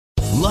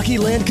Lucky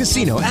Land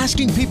Casino,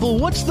 asking people,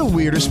 what's the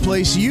weirdest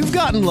place you've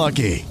gotten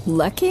lucky?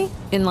 Lucky?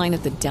 In line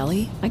at the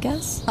deli, I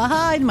guess?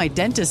 Aha, in my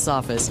dentist's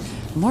office.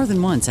 More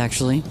than once,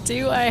 actually.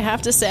 Do I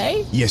have to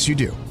say? Yes, you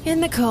do. In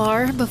the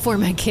car before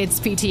my kids'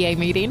 PTA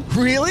meeting.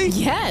 Really?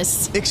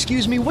 Yes.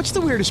 Excuse me, what's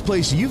the weirdest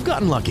place you've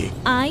gotten lucky?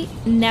 I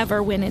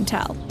never win and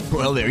tell.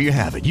 Well, there you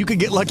have it. You can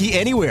get lucky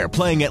anywhere,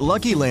 playing at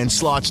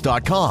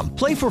LuckyLandSlots.com.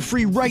 Play for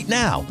free right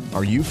now.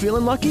 Are you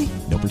feeling lucky?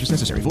 No purchase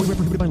necessary. Void where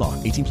prohibited by law.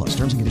 18 plus.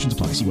 Terms and conditions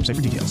apply. See website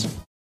for details.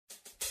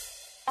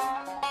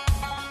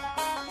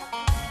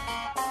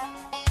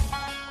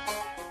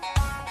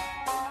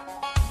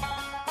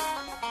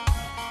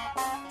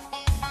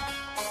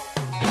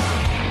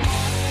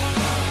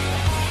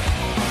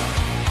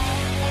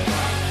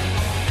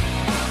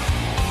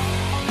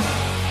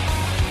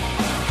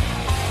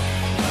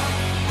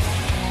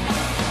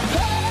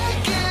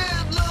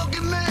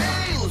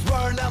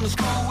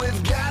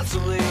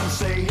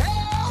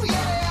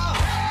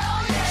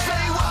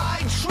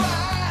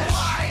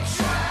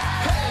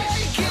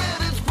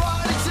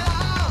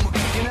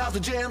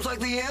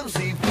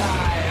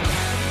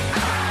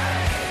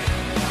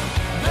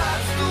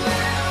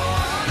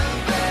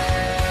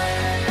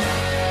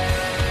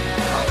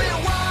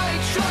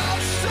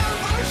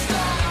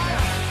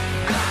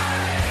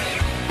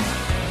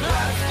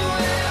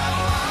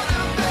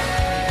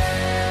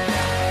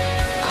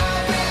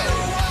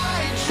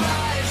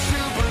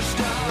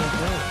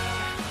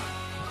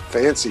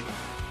 Fancy.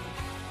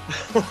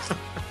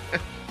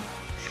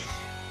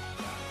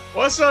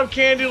 What's up,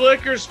 Candy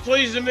Lickers?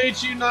 Pleased to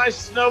meet you.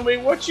 Nice to know me.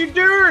 What you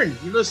doing?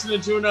 You're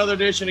listening to another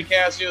edition of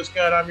Cassio's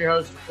Cut. I'm your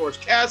host, of course,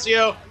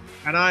 Cassio,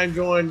 and I'm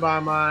joined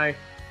by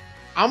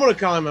I'm going to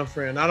call him a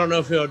friend. I don't know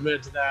if he'll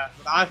admit to that,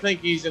 but I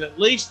think he's at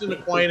least an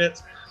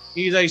acquaintance.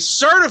 He's a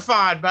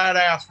certified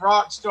badass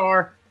rock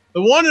star,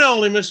 the one and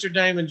only Mr.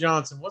 Damon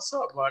Johnson. What's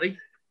up, buddy?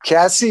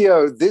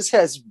 Cassio, this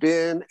has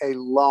been a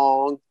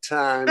long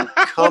time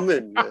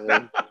coming,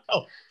 man.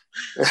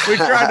 We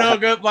tried to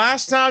hook up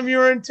last time you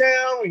were in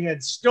town. We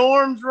had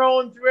storms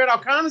rolling through it, all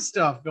kind of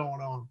stuff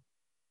going on.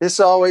 It's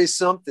always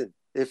something.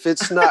 If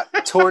it's not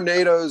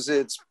tornadoes,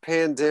 it's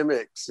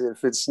pandemics.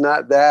 If it's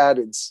not that,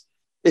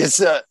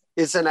 it's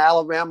an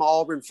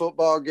Alabama-Auburn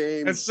football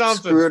game. It's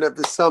something. Screwing up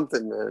to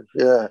something, man.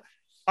 Yeah.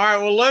 All right,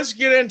 well, let's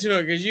get into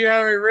it because you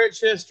have a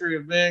rich history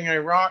of being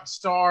a rock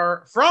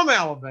star from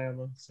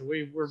Alabama. So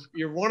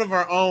you're one of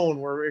our own.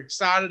 We're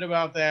excited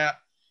about that.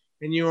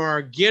 And you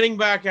are getting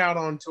back out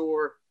on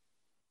tour,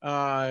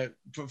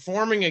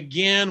 performing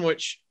again,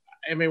 which,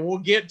 I mean, we'll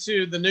get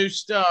to the new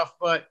stuff,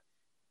 but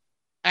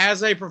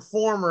as a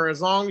performer,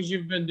 as long as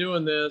you've been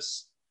doing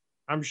this,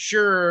 I'm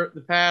sure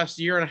the past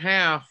year and a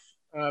half,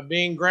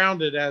 being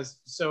grounded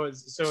so it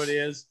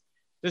is,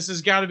 this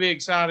has got to be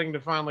exciting to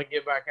finally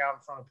get back out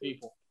in front of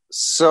people.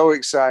 So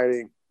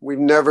exciting. We've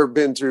never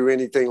been through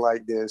anything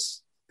like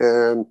this.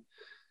 And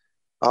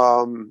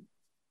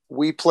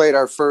we played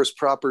our first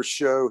proper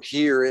show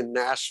here in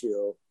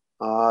Nashville.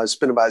 It's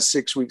been about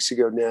 6 weeks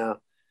ago now.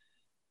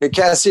 And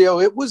Cassio,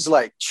 it was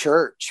like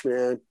church,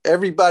 man.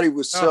 Everybody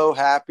was so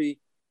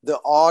happy. The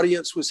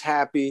audience was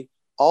happy.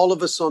 All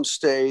of us on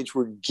stage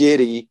were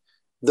giddy.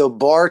 The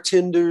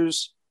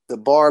bartenders, the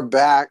bar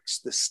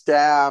backs, the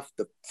staff,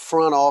 the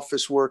front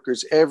office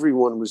workers,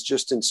 everyone was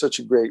just in such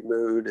a great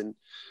mood. And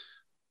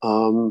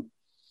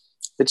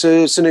it's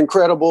an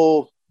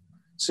incredible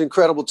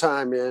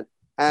time, man.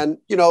 And,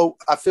 you know,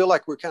 I feel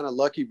like we're kind of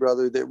lucky,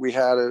 brother, that we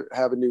have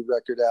a new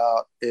record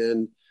out,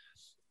 and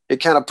it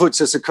kind of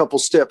puts us a couple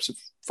steps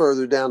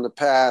further down the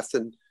path.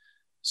 And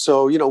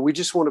so, you know, we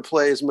just want to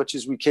play as much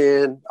as we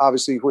can,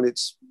 obviously when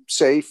it's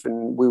safe,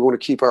 and we want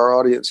to keep our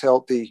audience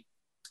healthy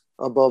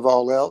above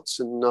all else.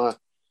 And,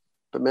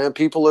 but man,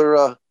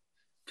 people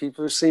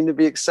seem to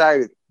be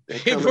excited. They're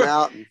coming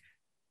out. And,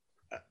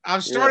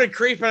 I've started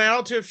creeping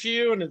out to a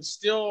few, and it's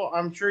still,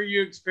 I'm sure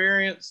you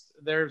experienced,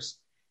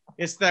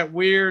 it's that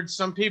weird,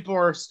 some people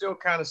are still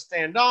kind of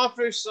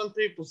standoffish. Some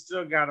people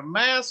still got a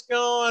mask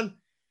on.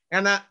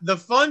 And the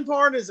fun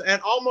part is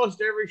at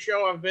almost every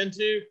show I've been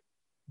to,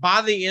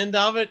 by the end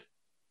of it,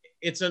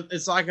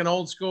 it's like an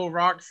old school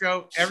rock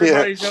show.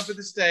 Everybody's up at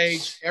the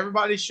stage,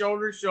 everybody's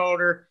shoulder to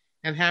shoulder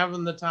and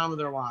having the time of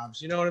their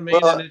lives. You know what I mean?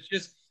 Well, and it's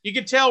just, you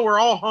can tell we're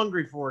all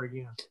hungry for it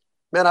again.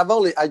 Man,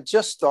 I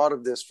just thought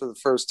of this for the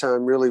first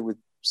time really with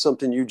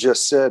something you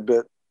just said,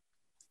 but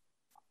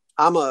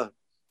I'm a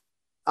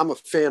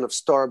fan of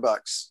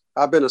Starbucks.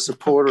 I've been a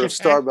supporter of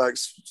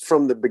Starbucks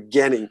from the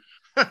beginning.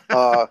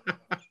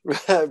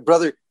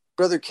 Brother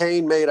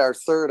Kane made our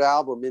third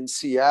album in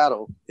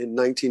Seattle in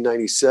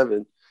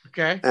 1997.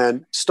 Okay.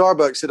 And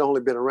Starbucks had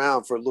only been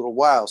around for a little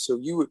while. So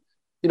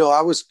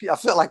I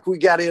felt like we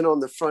got in on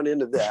the front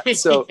end of that.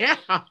 So, yeah.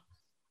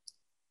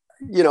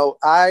 You know,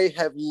 I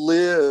have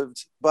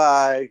lived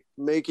by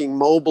making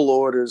mobile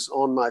orders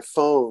on my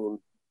phone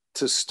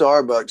to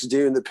Starbucks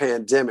during the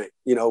pandemic,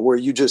 you know, where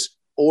you just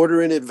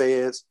order in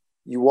advance,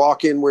 you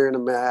walk in wearing a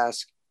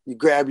mask, you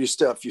grab your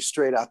stuff, you're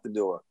straight out the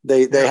door.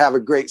 They have a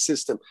great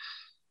system.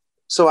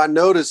 So I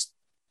noticed,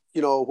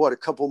 you know, a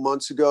couple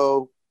months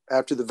ago,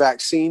 after the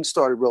vaccine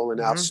started rolling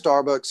out,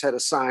 Starbucks had a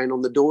sign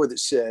on the door that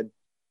said,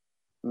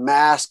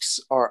 masks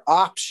are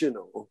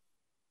optional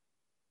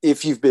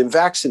if you've been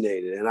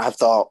vaccinated. And I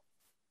thought,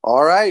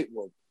 all right,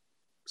 well,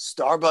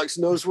 Starbucks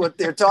knows what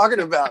they're talking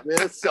about,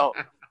 man. So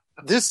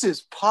this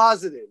is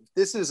positive.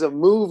 This is a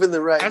move in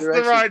the right direction.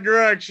 That's the right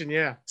direction,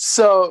 yeah.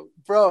 So,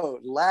 bro,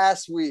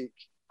 last week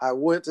I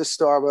went to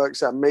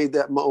Starbucks. I made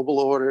that mobile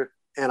order,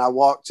 and I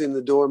walked in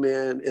the door,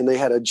 man, and they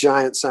had a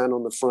giant sign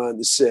on the front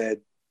that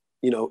said,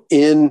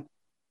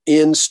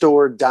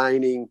 in-store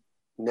dining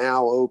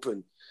now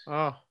open.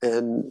 Oh.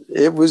 And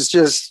it was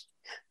just,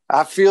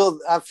 I feel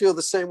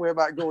the same way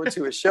about going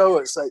to a show.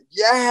 It's like,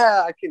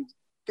 yeah,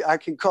 I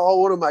can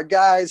call one of my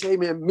guys. Hey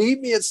man,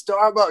 meet me at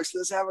Starbucks.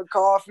 Let's have a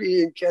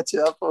coffee and catch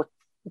up.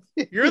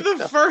 You're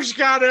the first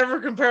guy to ever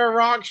compare a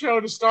rock show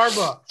to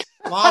Starbucks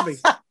lobby.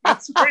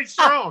 That's pretty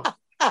strong.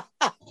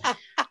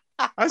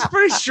 That's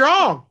pretty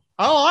strong.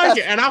 I like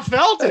it. And I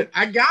felt it.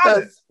 I got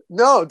it.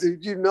 No,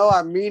 dude,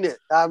 I mean it.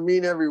 I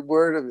mean every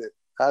word of it.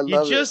 I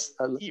love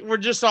it. We're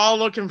just all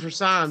looking for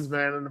signs,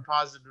 man, in a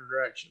positive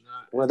direction.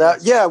 Well,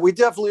 we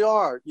definitely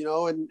are,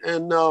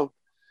 and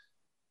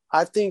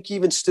I think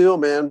even still,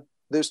 man,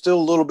 there's still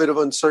a little bit of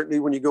uncertainty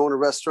when you go in a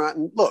restaurant.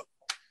 And look,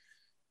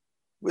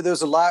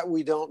 there's a lot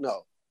we don't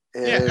know.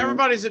 And,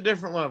 everybody's at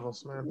different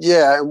levels, man.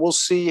 Yeah, and we'll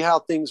see how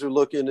things are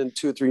looking in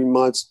 2 or 3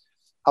 months.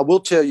 I will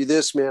tell you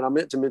this, man. I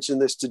meant to mention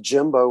this to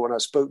Jimbo when I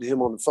spoke to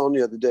him on the phone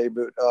the other day,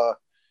 but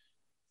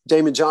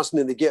Damon Johnson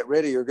and the Get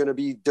Ready are going to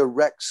be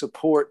direct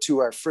support to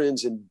our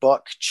friends in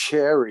Buck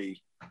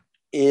Cherry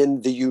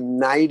in the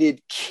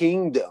United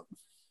Kingdom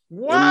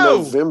in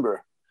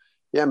November.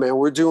 Yeah, man,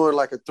 we're doing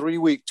like a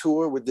 3-week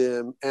tour with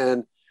them,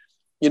 and,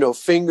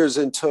 fingers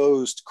and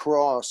toes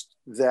crossed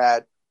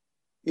that,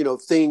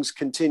 things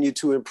continue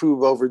to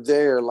improve over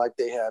there like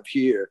they have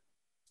here.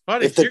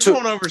 But if you're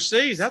going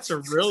overseas, that's a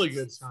really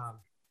good sign.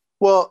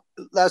 Well,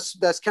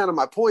 that's kind of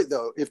my point,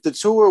 though. If the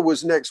tour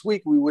was next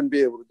week, we wouldn't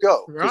be able to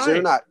go because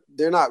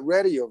they're not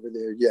ready over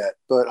there yet.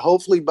 But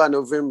hopefully by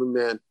November,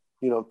 man,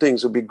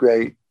 things will be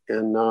great.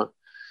 And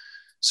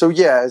so,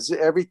 yeah,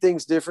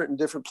 everything's different in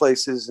different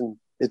places, and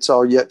it's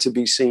all yet to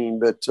be seen.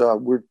 But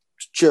we're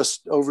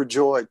just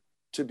overjoyed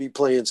to be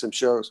playing some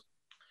shows.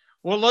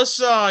 Well, let's.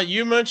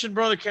 You mentioned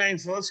Brother Kane,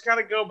 so let's kind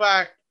of go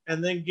back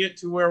and then get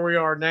to where we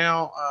are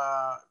now.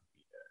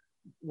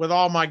 With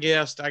all my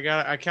guests,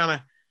 I kind of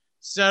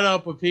set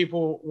up with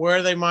people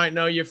where they might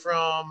know you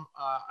from.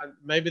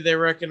 Maybe they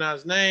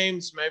recognize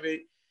names.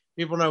 Maybe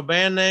people know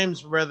band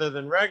names rather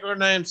than regular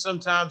names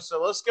sometimes.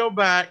 So let's go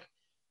back.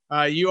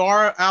 You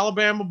are an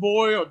Alabama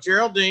boy, or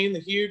Geraldine, the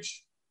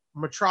huge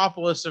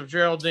metropolis of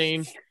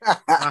Geraldine.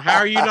 How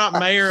are you not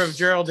mayor of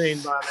Geraldine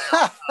by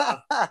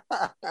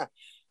now?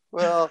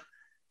 Well,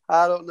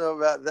 I don't know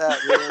about that,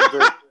 man,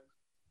 but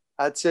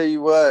I tell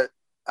you what,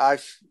 I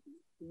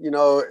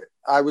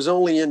was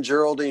only in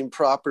Geraldine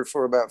proper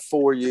for about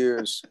 4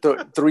 years,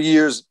 3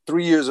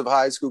 years of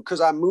high school,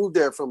 because I moved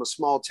there from a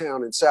small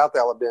town in South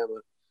Alabama.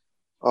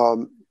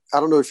 I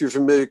don't know if you're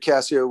familiar,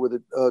 Cassio, with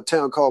a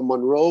town called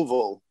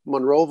Monroeville,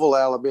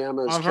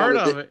 Alabama. I've heard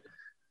of it.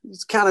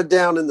 It's kind of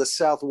down in the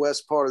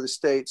southwest part of the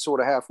state,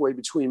 sort of halfway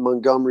between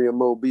Montgomery and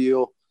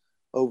Mobile,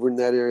 over in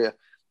that area.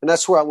 And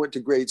that's where I went to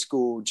grade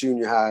school,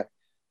 junior high.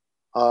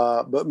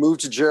 But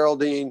moved to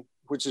Geraldine,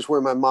 which is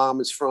where my mom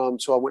is from.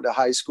 So I went to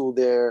high school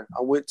there.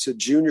 I went to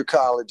junior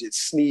college at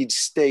Sneed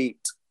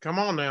State. Come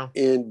on now.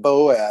 In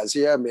Boaz.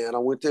 Yeah, man. I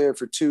went there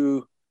for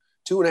two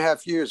and a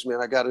half years, man.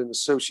 I got an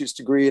associate's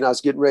degree, and I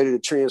was getting ready to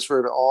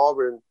transfer to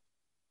Auburn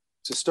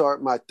to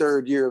start my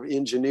 3rd year of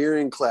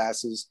engineering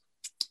classes.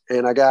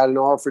 And I got an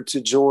offer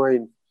to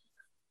join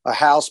a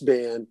house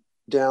band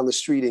down the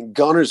street in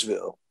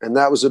Gunnersville. And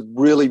that was a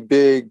really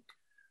big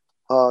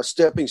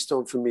stepping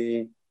stone for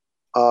me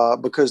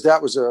because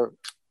that was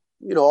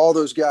all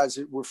those guys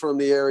that were from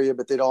the area,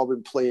 but they'd all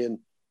been playing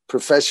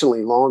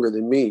professionally longer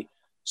than me.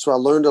 So I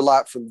learned a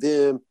lot from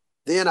them.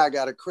 Then I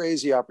got a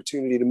crazy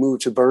opportunity to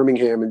move to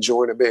Birmingham and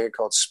join a band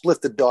called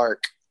Split the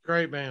Dark.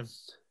 Great band.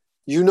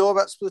 You know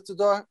about Split the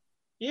Dark?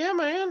 Yeah,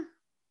 man.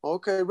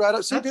 Okay, right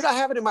up. See, dude, I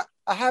have it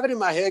in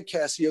my head,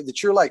 Cassio,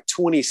 that you're like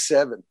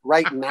 27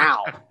 right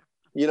now.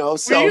 So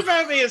well, you've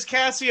had me as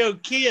Cassio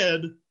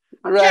kid.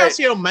 I'm right.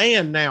 Cassio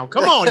man now.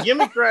 Come on, give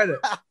me credit.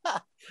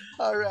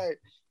 All right.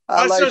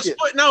 I like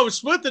it.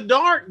 Split the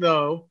Dark,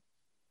 though.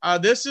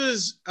 This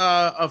is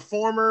a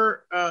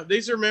former,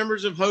 these are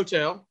members of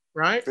Hotel,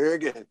 right? Very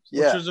good.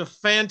 Yeah. Which was a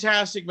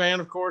fantastic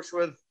band, of course,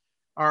 with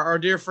our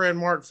dear friend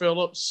Mark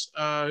Phillips,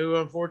 who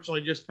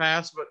unfortunately just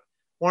passed, but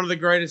one of the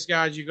greatest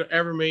guys you could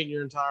ever meet in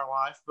your entire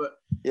life. But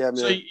yeah, man.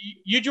 So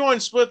you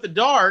joined Split the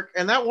Dark,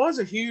 and that was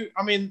a huge,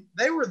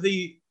 they were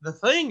the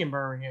thing in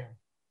Birmingham.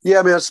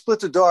 Yeah, man. Split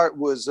the Dark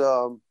was,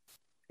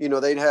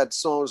 they'd had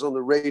songs on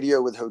the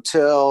radio with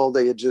Hotel.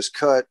 They had just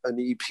cut an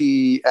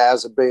EP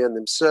as a band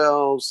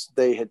themselves.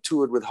 They had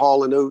toured with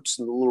Hall & Oates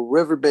and the Little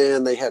River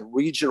Band. They had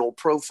regional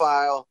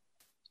profile.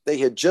 They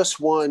had just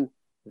won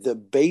the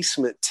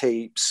Basement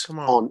tapes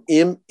on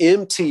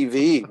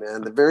MTV,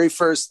 man. The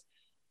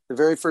the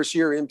very first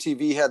year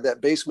MTV had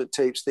that basement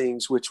tapes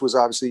things, which was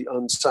obviously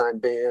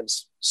unsigned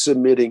bands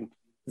submitting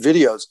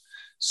videos.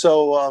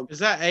 So is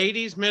that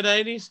 80s, mid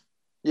 80s?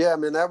 Yeah,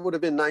 man, that would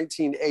have been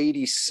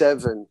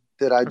 1987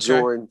 that I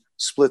joined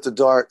Split the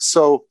Dart.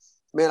 So,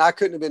 man, I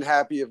couldn't have been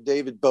happy if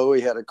David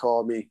Bowie had to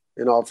call me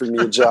and offered me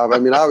a job. I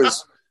mean, I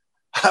was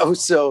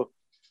so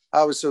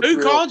Who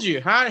thrilled. called you?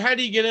 How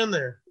do you get in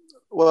there?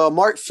 Well,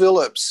 Mark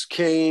Phillips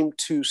came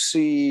to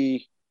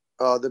see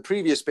the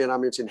previous band I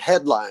mentioned,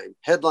 Headline.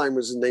 Headline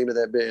was the name of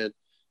that band.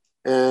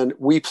 And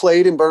we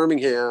played in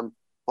Birmingham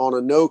on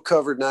a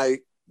no-cover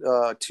night,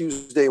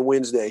 Tuesday and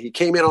Wednesday. He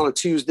came in on a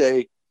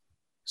Tuesday,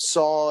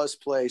 saw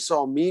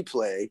me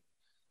play,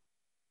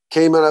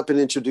 came up and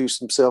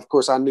introduced himself. Of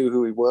course, I knew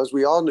who he was.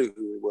 We all knew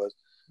who he was.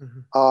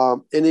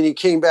 Mm-hmm. And then he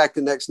came back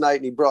the next night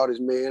and he brought his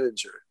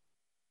manager.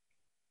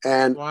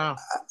 And wow.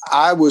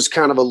 I was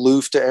kind of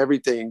aloof to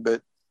everything,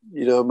 but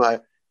you know, my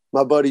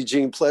buddy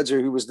Gene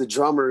Pledger, who was the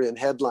drummer in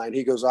Headline,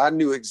 he goes, I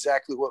knew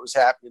exactly what was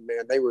happening,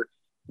 man.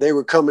 They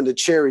were coming to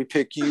cherry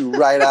pick you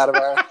right out of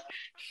our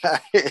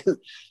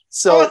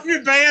so all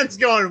your band's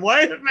going,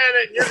 wait a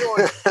minute, you're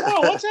going,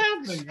 oh, what's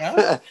happening,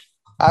 guys?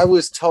 I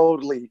was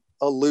totally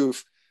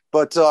aloof,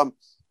 but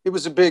it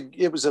was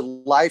a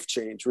life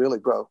change, really,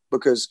 bro,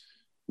 because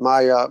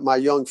my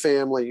young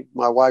family,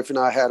 my wife and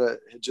I had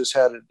just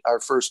had our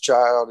first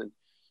child, and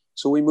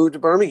so we moved to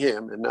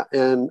Birmingham,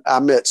 and I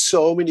met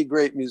so many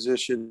great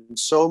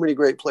musicians, so many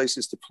great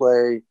places to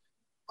play.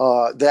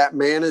 That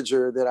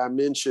manager that I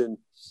mentioned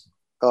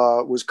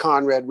was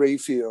Conrad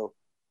Rayfield,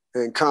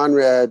 and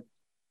Conrad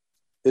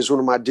is one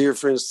of my dear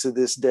friends to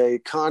this day.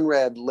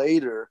 Conrad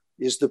later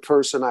is the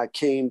person I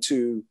came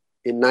to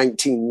in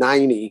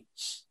 1990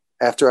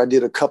 after I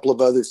did a couple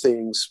of other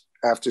things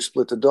after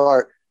Split the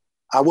Dart.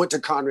 I went to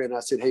Conrad and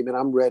I said, hey, man,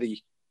 I'm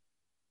ready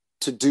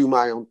to do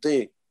my own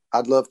thing.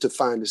 I'd love to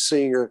find a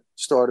singer,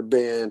 start a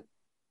band.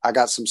 I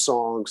got some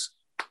songs.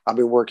 I've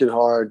been working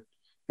hard.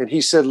 And he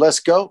said, let's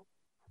go.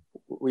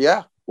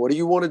 Yeah. What do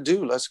you want to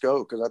do? Let's go.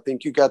 Because I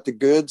think you got the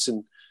goods,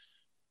 and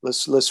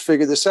let's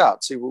figure this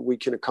out, see what we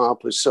can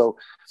accomplish. So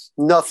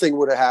nothing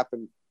would have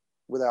happened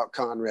without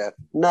Conrad.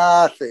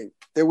 Nothing.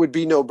 There would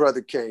be no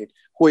Brother Kane,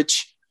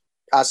 which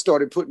I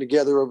started putting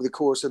together over the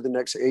course of the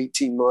next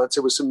 18 months.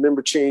 There was some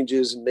member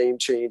changes and name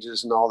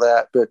changes and all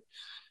that. But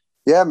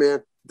yeah,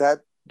 man,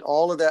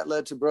 all of that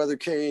led to Brother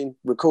Kane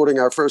recording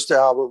our first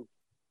album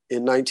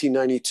in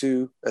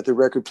 1992 at the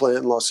record plant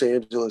in Los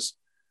Angeles.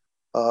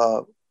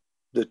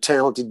 The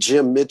talented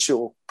Jim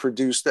Mitchell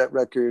produced that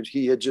record.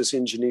 He had just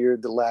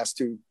engineered the last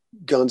two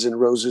Guns N'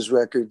 Roses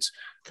records,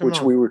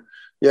 we were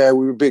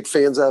big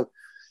fans of.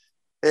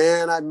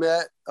 And I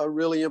met a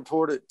really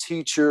important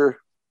teacher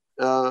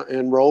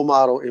and role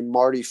model in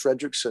Marty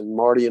Fredrickson.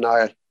 Marty and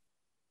I,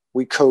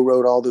 we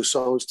co-wrote all those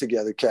songs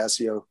together,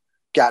 Casio.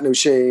 Got No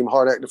Shame,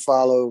 Hard Act to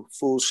Follow,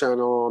 Fools Shine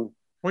On.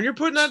 When you're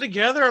putting that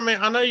together, I mean,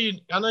 I know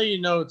you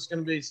know it's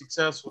going to be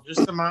successful.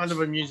 Just the mind of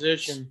a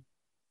musician.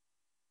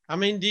 I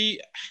mean,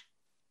 it's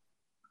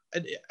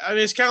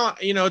kind of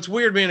like, you know, it's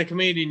weird being a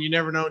comedian. You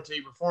never know until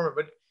you perform it.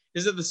 But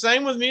is it the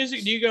same with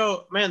music? Do you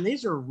go, man,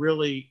 these are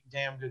really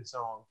damn good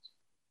songs?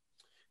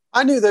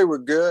 I knew they were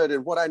good.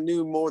 And what I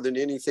knew more than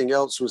anything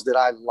else was that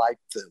I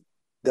liked them,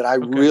 that I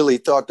really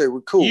thought they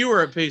were cool. You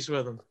were at peace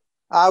with them.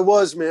 I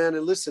was, man.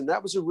 And listen,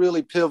 that was a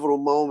really pivotal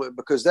moment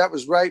because that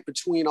was right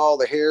between all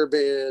the hair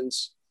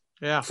bands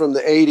from the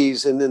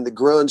 80s and then the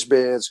grunge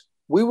bands.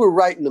 We were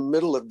right in the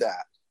middle of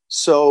that.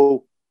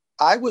 So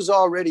I was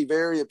already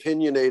very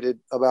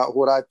opinionated about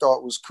what I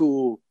thought was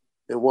cool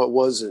and what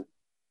wasn't.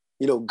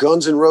 You know,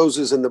 Guns N'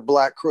 Roses and the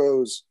Black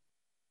Crowes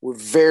were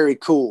very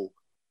cool.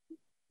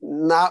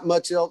 Not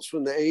much else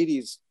from the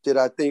 80s that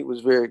I think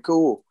was very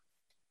cool.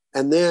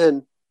 And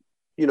then,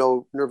 you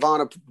know,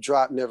 Nirvana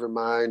dropped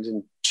Nevermind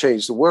and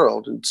changed the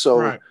world. And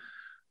so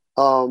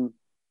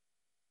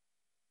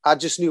I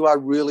just knew I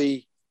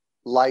really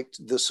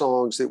liked the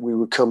songs that we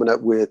were coming up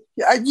with.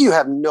 You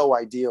have no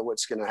idea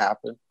what's going to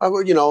happen. I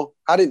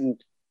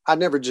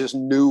never just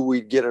knew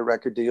we'd get a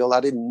record deal.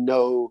 I didn't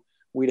know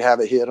we'd have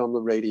a hit on the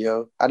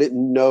radio. I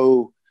didn't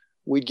know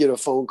we'd get a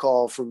phone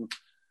call from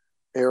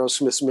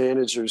Aerosmith's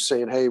manager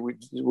saying, hey,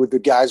 would the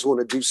guys want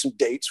to do some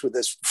dates with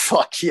us?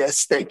 Fuck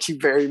yes. Thank you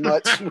very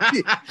much.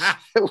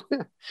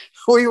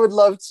 We would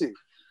love to.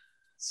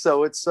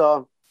 So it's,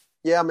 man,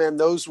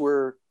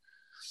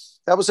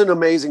 that was an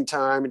amazing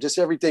time. And just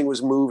everything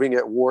was moving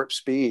at warp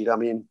speed. I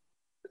mean,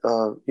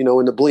 you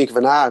know, in the blink of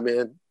an eye,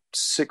 man,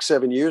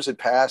 6-7 years had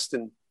passed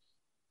and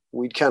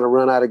we'd kind of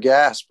run out of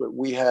gas, but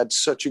we had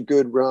such a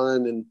good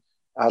run and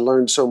I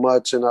learned so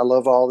much and I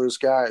love all those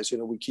guys. You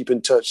know, we keep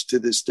in touch to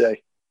this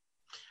day.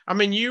 I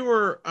mean, you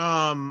were,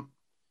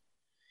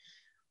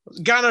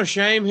 Got No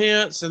Shame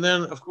hits. And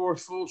then of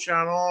course, Full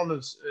Shine On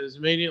is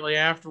immediately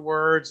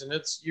afterwards. And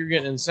you're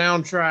getting in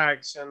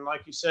soundtracks. And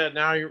like you said,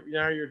 now you're,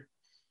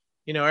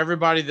 you know,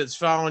 everybody that's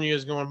following you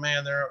is going,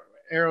 man, they're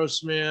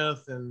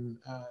Aerosmith and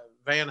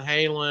Van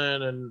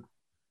Halen. And,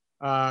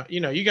 you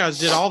know, you guys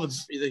did all the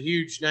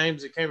huge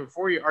names that came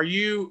before you. Are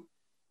you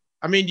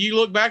I mean, do you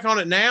look back on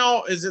it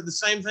now? Is it the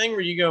same thing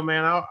where you go,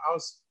 man, I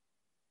was,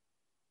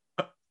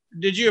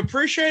 did you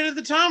appreciate it at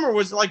the time, or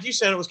was it, like you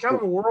said, it was kind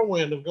of a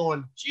whirlwind of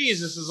going,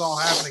 geez, this is all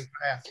happening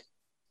fast?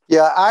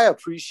 Yeah, I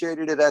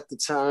appreciated it at the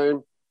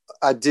time.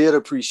 I did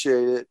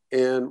appreciate it.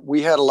 And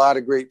we had a lot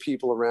of great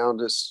people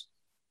around us,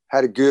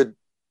 had a good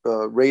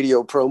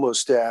radio promo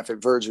staff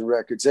at Virgin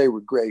Records. They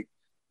were great.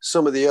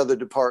 Some of the other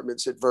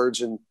departments at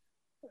Virgin,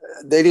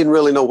 they didn't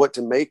really know what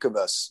to make of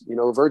us. You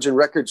know, Virgin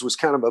Records was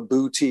kind of a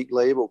boutique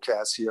label,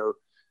 Casio.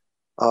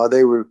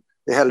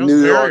 They had a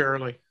New York. Very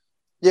early.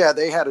 Yeah,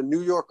 they had a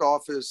New York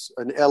office,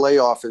 an LA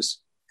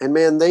office. And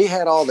man, they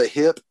had all the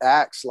hip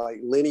acts like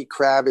Lenny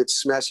Kravitz,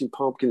 Smashing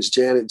Pumpkins,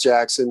 Janet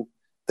Jackson.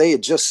 They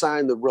had just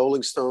signed the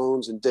Rolling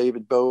Stones and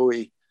David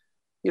Bowie.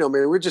 You know,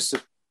 man, we're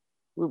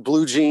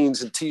blue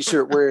jeans and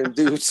t-shirt wearing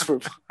dudes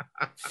from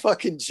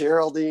fucking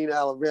Geraldine,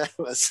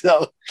 Alabama.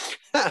 So,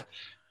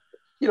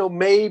 you know,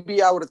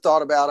 maybe I would have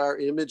thought about our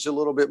image a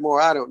little bit more.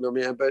 I don't know,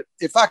 man. But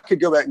if I could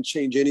go back and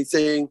change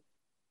anything,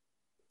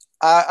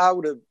 I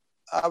would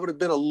have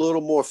been a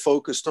little more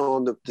focused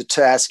on the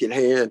task at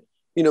hand.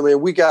 You know,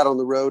 man, we got on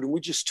the road and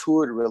we just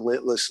toured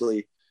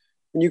relentlessly.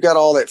 And you got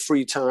all that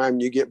free time,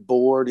 you get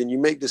bored and you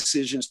make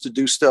decisions to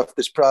do stuff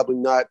that's probably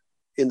not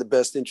in the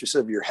best interest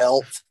of your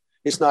health.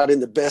 It's not in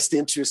the best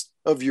interest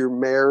of your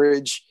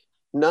marriage.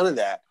 None of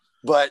that.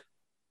 But,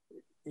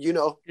 you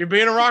know. You're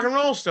being a rock and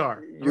roll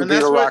star. You're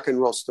being a rock and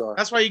roll star.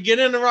 That's why you get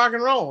into rock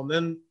and roll. And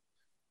then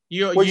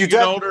you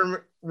get older and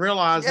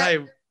realize,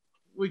 hey,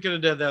 we could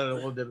have done that a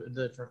little bit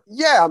different.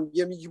 Yeah,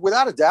 I mean,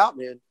 without a doubt,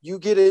 man. You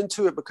get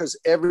into it because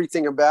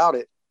everything about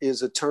it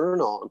is a turn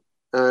on.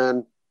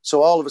 And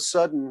so all of a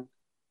sudden,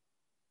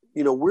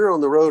 you know, we're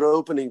on the road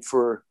opening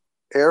for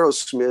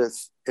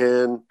Aerosmith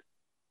and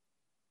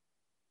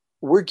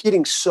we're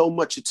getting so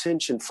much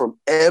attention from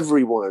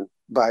everyone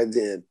by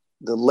then.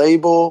 The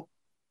label,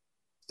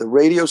 the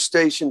radio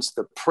stations,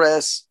 the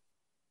press,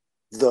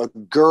 the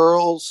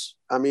girls.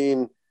 I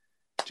mean,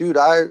 dude,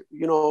 I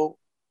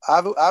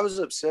was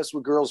obsessed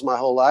with girls my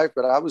whole life,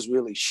 but I was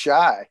really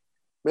shy.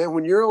 Man,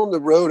 when you're on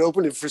the road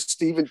opening for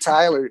Steven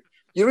Tyler,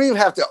 you don't even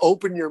have to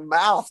open your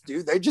mouth,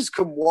 dude. They just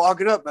come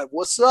walking up, like,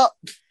 what's up?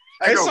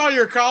 I saw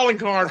your calling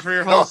card for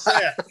your whole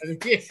set.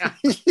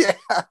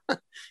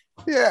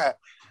 Yeah.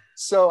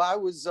 So I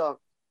was,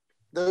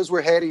 those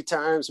were heady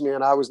times,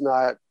 man.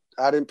 I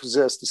didn't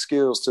possess the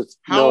skills to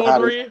know how to. How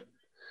old were you?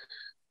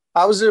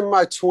 I was in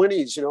my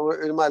 20s, you know,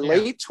 in my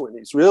late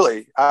 20s,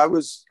 really. I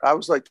was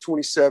like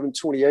 27,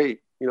 28,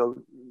 you know,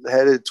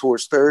 headed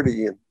towards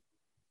 30.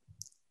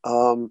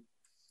 And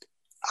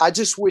I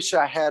just wish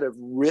I had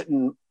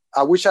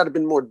I wish I'd have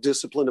been more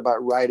disciplined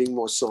about writing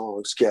more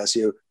songs,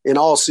 Casio, in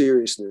all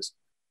seriousness.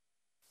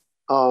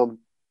 I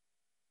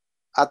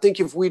think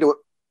if we'd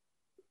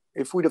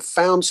have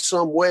found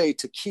some way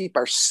to keep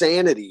our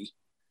sanity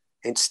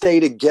and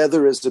stay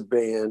together as a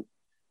band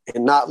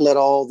and not let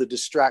all the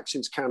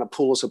distractions kind of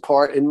pull us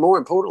apart. And more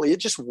importantly, it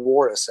just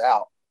wore us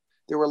out.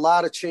 There were a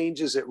lot of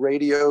changes at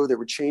radio. There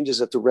were changes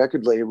at the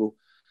record label.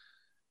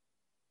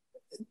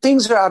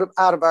 Things are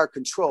out of our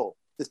control.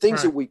 The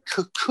things that we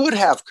could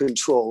have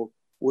control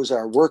was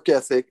our work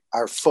ethic,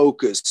 our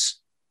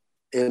focus,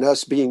 and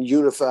us being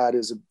unified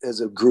as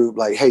a group.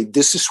 Like, hey,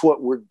 this is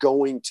what we're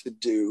going to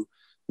do.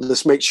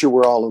 Let's make sure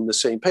we're all on the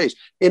same page.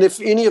 And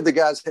if any of the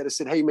guys had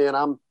said, hey, man,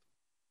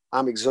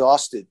 I'm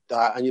exhausted,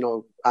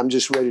 I'm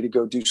just ready to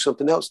go do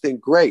something else, then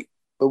great.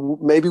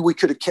 But maybe we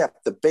could have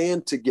kept the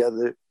band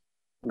together.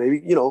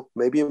 Maybe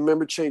a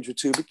member change or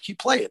two, but keep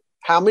playing.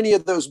 How many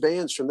of those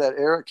bands from that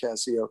era,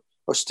 Casio,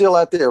 are still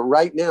out there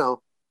right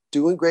now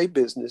doing great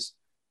business?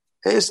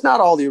 And it's not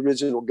all the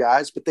original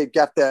guys, but they've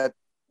got that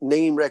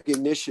name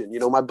recognition. You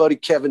know, my buddy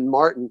Kevin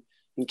Martin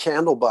in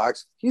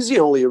Candlebox, he's the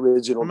only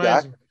original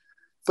guy.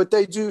 But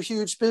they do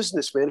huge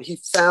business, man. He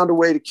found a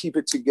way to keep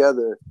it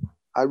together.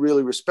 I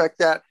really respect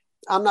that.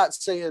 I'm not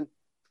saying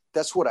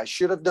that's what I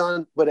should have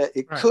done, but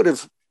it could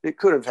have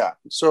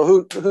happened. So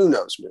who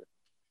knows, man?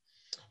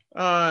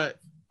 I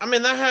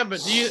mean, that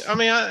happened.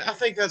 I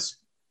think that's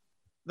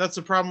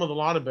the problem with a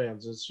lot of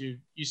bands is you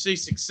see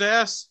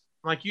success,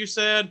 like you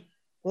said.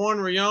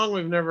 One, we're young.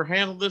 We've never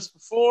handled this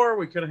before.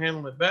 We could have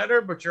handled it better,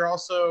 but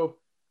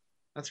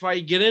that's why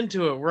you get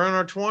into it. We're in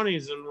our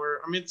 20s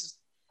and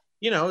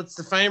it's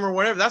the fame or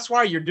whatever. That's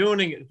why you're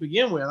doing it to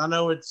begin with. I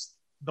know it's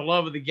the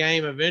love of the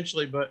game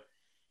eventually, but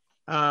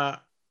that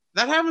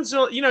happens.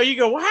 So, you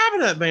go, what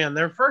happened to that band?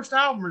 Their first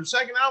album or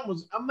second album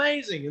was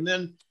amazing. And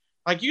then,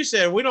 like you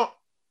said,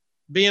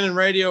 being in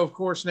radio, of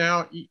course,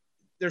 now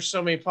there's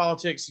so many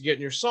politics to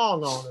getting your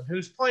song on and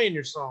who's playing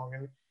your song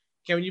and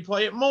can you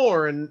play it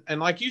more? And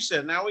like you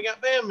said, now we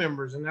got band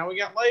members and now we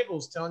got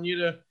labels telling you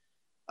to,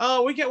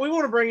 we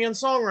want to bring in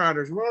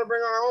songwriters. We want to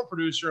bring on our own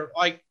producer.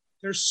 Like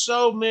there's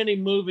so many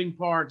moving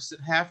parts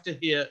that have to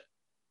hit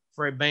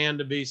for a band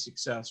to be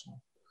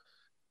successful.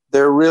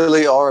 There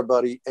really are,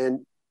 buddy.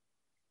 And,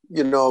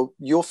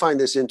 you'll find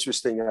this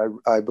interesting,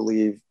 I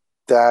believe,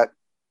 that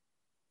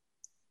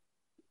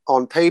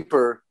on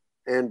paper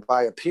and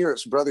by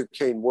appearance, Brother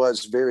Kane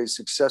was very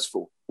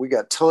successful. We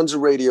got tons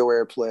of radio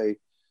airplay.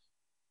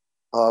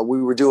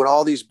 We were doing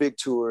all these big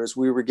tours.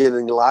 We were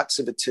getting lots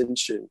of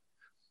attention.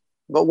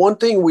 But one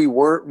thing we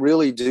weren't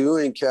really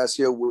doing,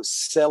 Cassio, was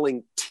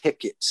selling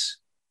tickets.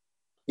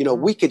 You know,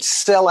 we could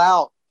sell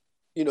out,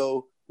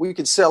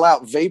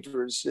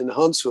 Vapors in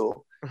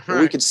Huntsville.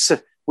 Right.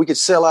 We could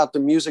sell out the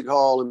music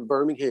hall in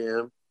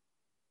Birmingham.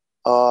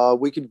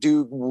 We could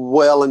do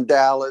well in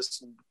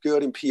Dallas and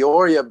good in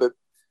Peoria, but,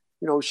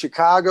 you know,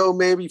 Chicago,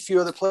 maybe a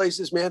few other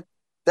places, man,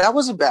 that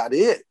was about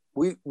it.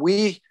 We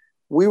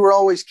were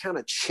always kind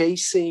of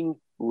chasing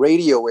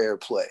radio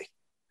airplay.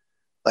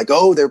 Like,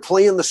 oh, they're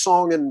playing the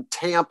song in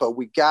Tampa.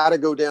 We got to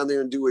go down there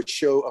and do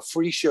a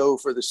free show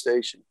for the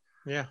station.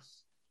 Yeah.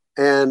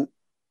 And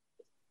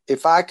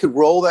if I could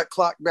roll that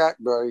clock back,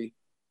 buddy,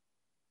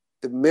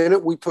 the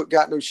minute we put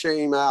Got No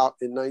Shame out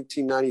in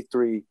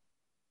 1993,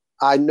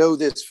 I know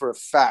this for a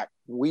fact.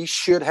 We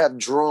should have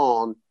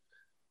drawn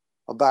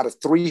about a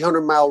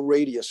 300-mile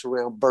radius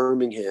around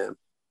Birmingham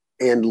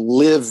and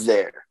live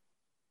there.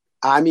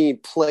 I mean,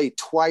 play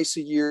twice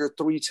a year,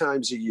 3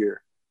 times a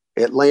year.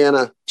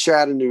 Atlanta,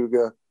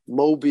 Chattanooga,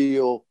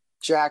 Mobile,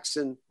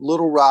 Jackson,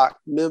 Little Rock,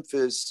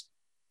 Memphis,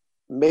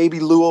 maybe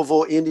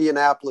Louisville,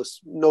 Indianapolis,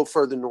 no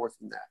further north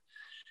than that.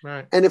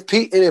 Right. And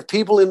if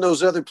people in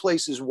those other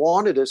places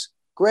wanted us,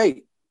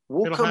 great.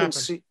 It'll come and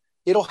see.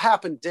 It'll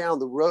happen down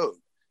the road.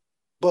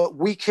 But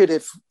we could,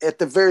 if at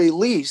the very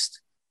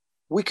least,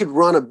 we could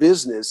run a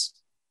business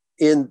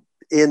in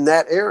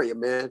that area,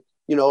 man.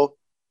 You know,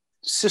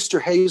 Sister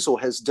Hazel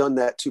has done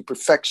that to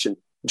perfection.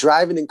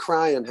 Driving and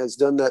Crying has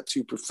done that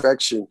to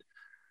perfection.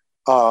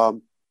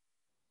 You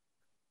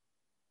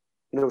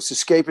know, it's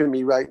escaping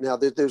me right now.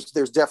 There's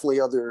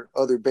definitely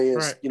other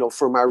bands, right, you know,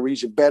 from our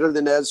region. Better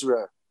Than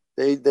Ezra,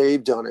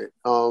 they've done it.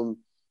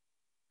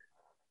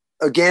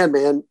 Again,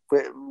 man,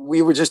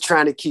 we were just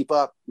trying to keep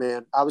up,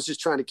 man. I was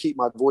just trying to keep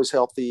my voice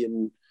healthy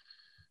and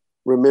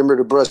remember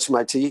to brush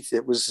my teeth.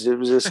 It was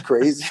just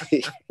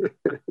crazy.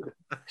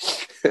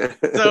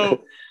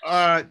 So,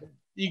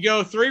 you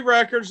go 3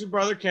 records with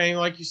Brother King,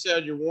 like you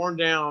said, you're worn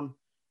down.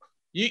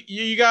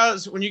 You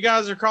guys, when you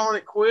guys are calling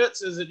it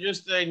quits, is it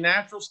just a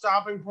natural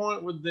stopping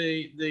point with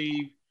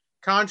the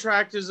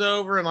contract is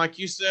over? And like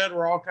you said,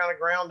 we're all kind of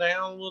ground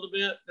down a little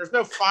bit. There's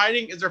no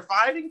fighting. Is there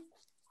fighting?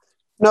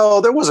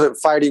 No, there wasn't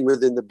fighting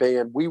within the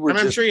band. We were.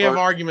 I'm sure you have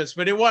arguments,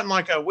 but it wasn't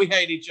like we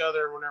hate each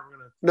other and we're never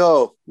gonna.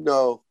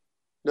 No.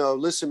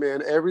 Listen,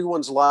 man,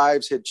 everyone's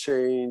lives had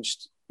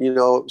changed. You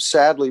know,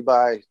 sadly,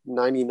 by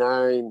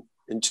 99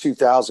 and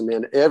 2000,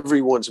 man,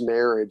 everyone's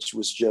marriage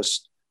was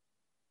just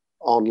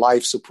on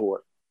life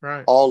support.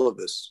 Right. All of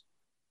us.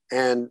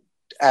 And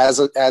as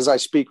I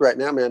speak right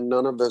now, man,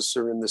 none of us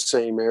are in the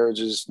same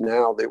marriages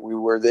now that we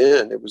were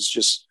then. It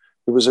was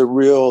a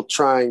real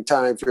trying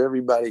time for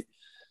everybody.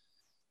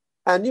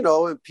 And, you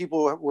know, and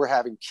people were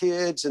having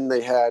kids and they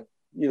had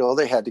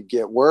to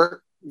get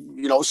work,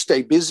 you know,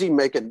 stay busy,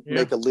 make a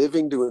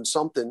living doing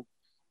something.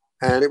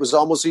 And it was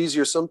almost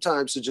easier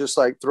sometimes to just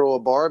like throw a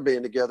bar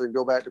band together and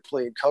go back to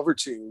playing cover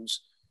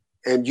tunes.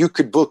 And you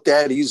could book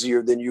that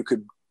easier than you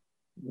could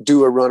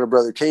do a run of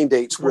Brother Kane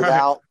dates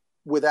without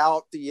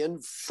the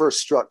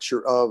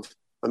infrastructure of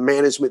a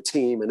management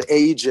team, an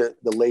agent,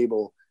 the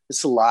label.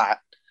 It's a lot.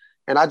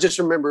 And I just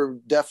remember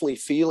definitely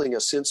feeling a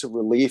sense of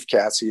relief,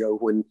 Cassio,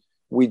 when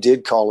we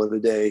did call it a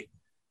day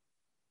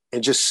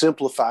and just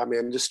simplify,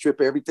 man, just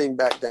strip everything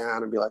back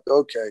down and be like,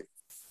 okay,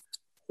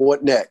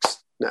 what next?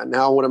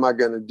 Now what am I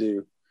going to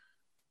do?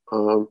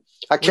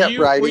 I kept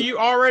writing. Were you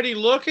already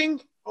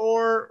looking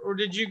or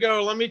did you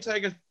go, let me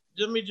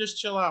just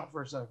chill out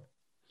for a second?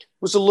 It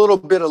was a little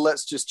bit of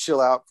let's just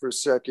chill out for a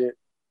second.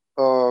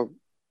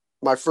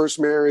 My first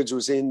marriage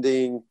was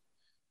ending.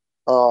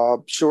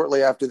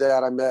 Shortly after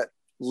that, I met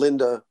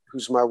Linda,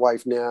 who's my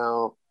wife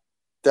now.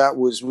 That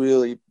was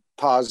really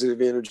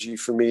positive energy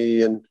for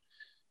me. And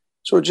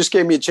so it just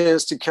gave me a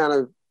chance to kind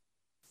of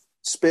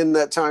spend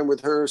that time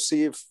with her,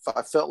 see if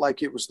I felt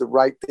like it was the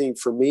right thing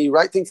for me,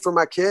 right thing for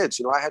my kids.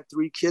 You know, I had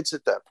 3 kids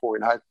at that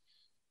point. I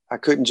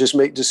couldn't just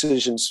make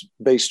decisions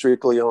based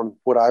strictly on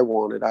what I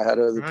wanted. I had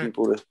other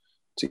people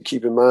to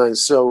keep in mind.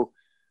 So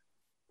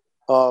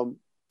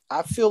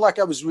I feel like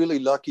I was really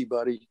lucky,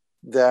 buddy,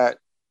 that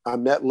I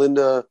met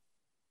Linda.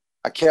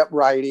 I kept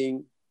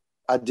writing.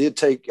 I did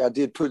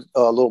put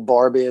a little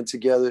bar band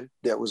together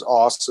that was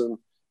awesome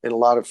and a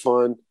lot of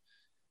fun.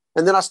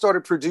 And then I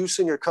started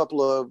producing a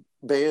couple of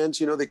bands,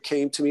 you know, that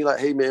came to me like,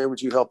 hey man,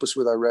 would you help us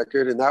with our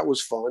record? And that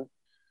was fun.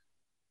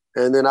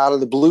 And then out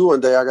of the blue one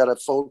day, I got a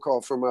phone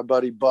call from my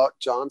buddy Buck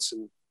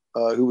Johnson,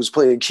 who was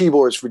playing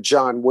keyboards for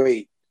John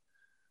Waite.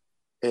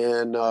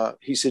 And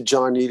he said,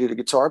 John needed a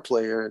guitar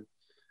player.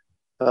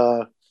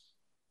 And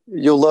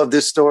you'll love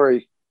this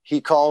story.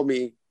 He called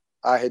me.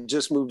 I had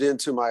just moved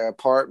into my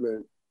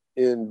apartment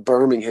in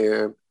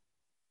Birmingham.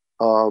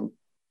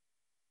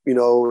 You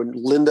know, and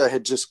Linda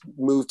had just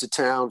moved to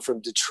town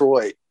from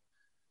Detroit.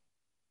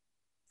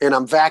 And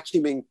I'm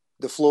vacuuming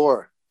the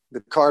floor,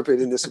 the carpet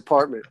in this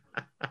apartment.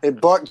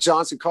 And Buck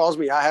Johnson calls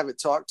me. I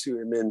haven't talked to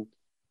him in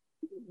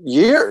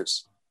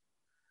years.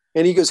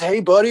 And he goes,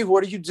 hey, buddy,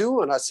 what are you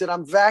doing? I said,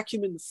 I'm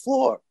vacuuming the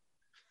floor.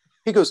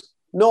 He goes,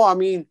 no, I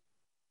mean,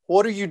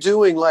 what are you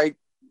doing like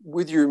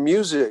with your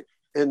music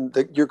and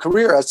your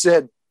career? I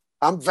said,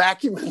 I'm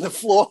vacuuming the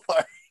floor.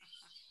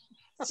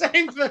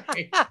 Same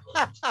thing.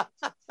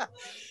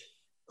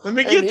 Let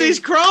me get these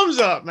crumbs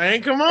up,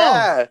 man. Come on.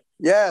 Yeah.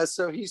 Yeah.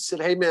 So he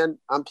said, hey, man,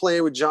 I'm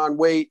playing with John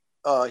Waite.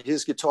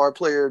 His guitar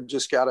player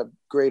just got a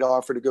great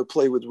offer to go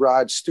play with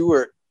Rod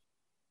Stewart.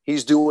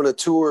 He's doing a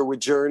tour with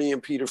Journey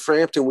and Peter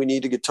Frampton. We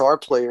need a guitar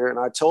player. And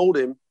I told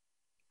him,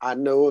 I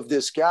know of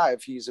this guy.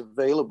 If he's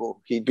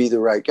available, he'd be the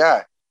right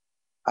guy.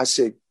 I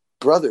said,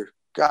 brother,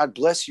 God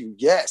bless you.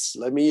 Yes.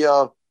 Let me,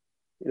 what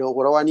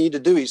do I need to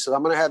do? He said,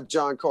 I'm going to have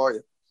John call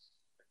you.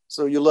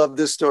 So you love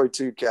this story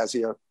too,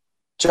 Casio.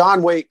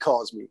 John Waite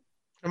calls me.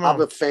 I'm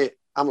a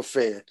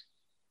fan.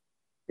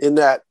 In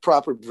that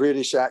proper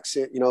British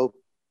accent,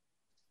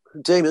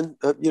 Damon,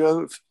 have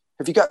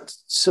you got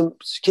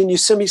can you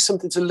send me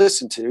something to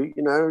listen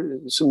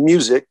to, some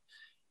music?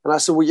 And I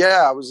said, well,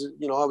 yeah, I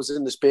was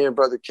in this band,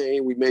 Brother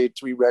Kane. We made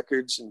 3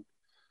 records and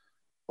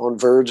on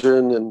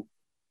Virgin, and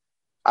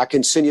I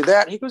can send you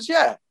that. He goes,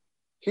 yeah,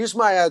 here's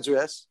my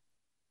address.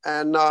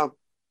 And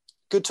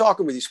good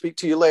talking with you. Speak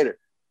to you later.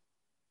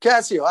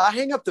 Casio, I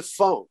hang up the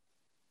phone.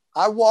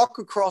 I walk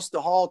across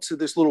the hall to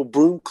this little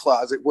broom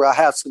closet where I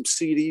have some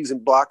CDs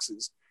and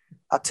boxes.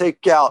 I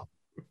take out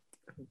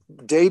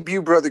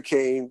debut Brother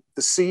Kane,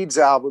 the Seeds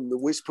album, the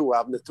Whisper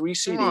album, the 3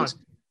 CDs.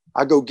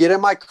 I go get in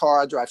my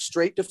car. I drive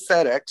straight to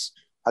FedEx.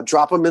 I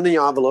drop them in the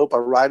envelope. I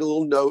write a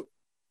little note.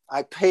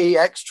 I pay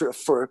extra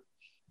for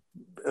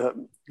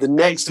the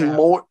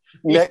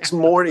next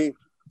morning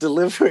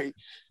delivery.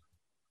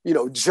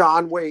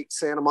 John Waite,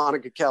 Santa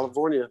Monica,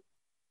 California.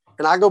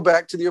 And I go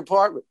back to the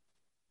apartment.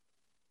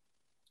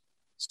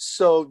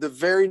 So the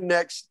very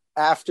next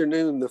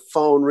afternoon, the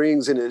phone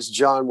rings and it's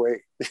John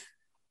Waite.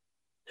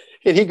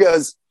 And he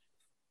goes,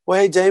 well,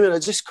 hey, Damon, I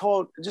just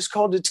called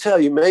to tell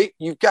you, mate,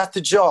 you've got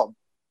the job.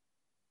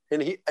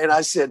 And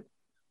I said,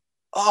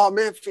 oh,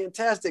 man,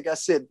 fantastic. I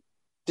said,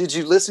 did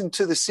you listen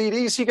to the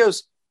CDs? He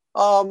goes,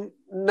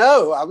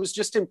 no, I was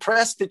just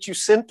impressed that you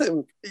sent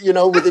them,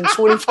 within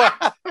 25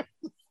 hours.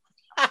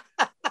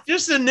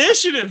 Just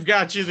initiative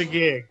got you the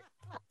gig.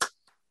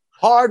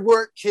 Hard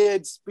work,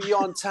 kids. Be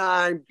on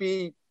time.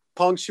 Be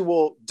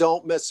punctual.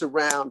 Don't mess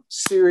around.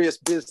 Serious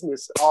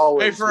business.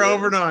 Always. Pay for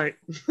overnight.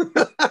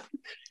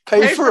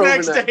 Pay for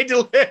next day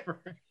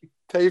delivery.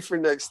 Pay for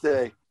next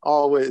day.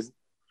 Always.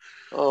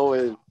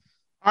 Always.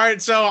 All right.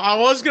 So I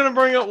was going to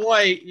bring up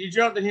Waite. You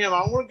jumped at him.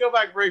 I want to go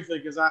back briefly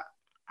because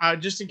I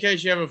just in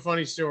case you have a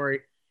funny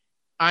story.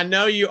 I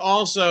know you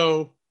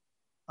also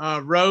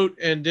wrote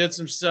and did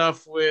some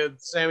stuff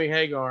with Sammy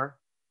Hagar.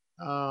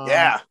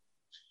 Yeah.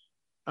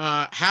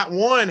 How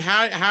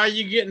are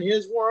you getting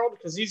his world?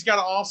 Because he's got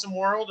an awesome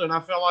world, and I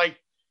feel like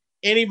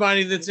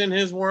anybody that's in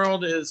his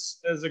world is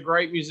a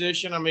great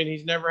musician. I mean,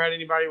 he's never had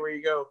anybody where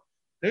you go,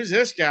 who's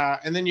this guy?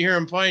 And then you hear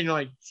him play, and you're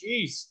like,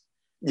 geez.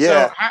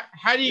 Yeah. So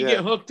how do you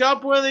get hooked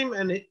up with him?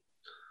 And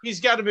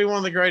he's got to be one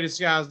of the greatest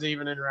guys to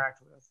even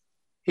interact with.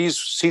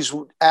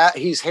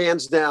 He's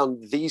hands down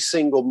the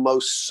single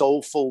most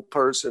soulful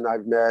person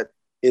I've met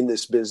in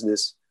this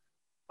business.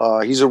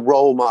 He's a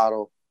role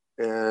model,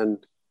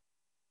 and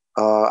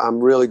I'm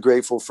really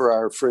grateful for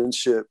our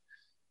friendship.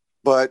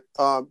 But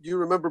you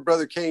remember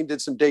Brother Kane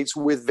did some dates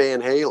with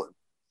Van Halen.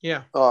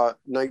 Yeah.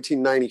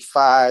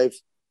 1995.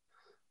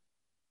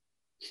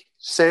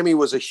 Sammy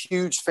was a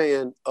huge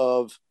fan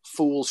of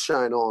Fools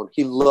Shine On.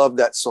 He loved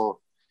that song.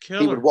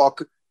 Killer.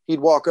 He'd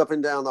walk up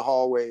and down the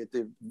hallway at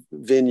the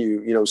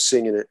venue,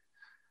 singing it.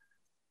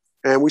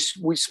 And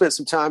we spent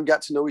some time,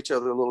 got to know each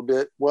other a little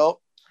bit.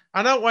 Well,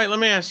 wait, let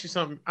me ask you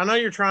something. I know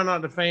you're trying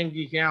not to fan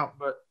geek out,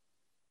 but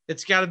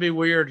it's got to be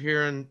weird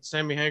hearing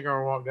Sammy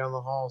Hagar walk down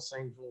the hall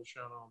sing Full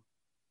Shine On.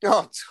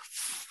 Oh,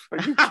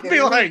 I'd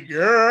be like,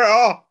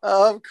 girl.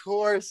 Of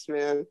course,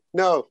 man.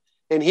 No.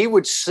 And he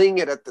would sing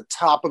it at the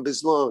top of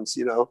his lungs,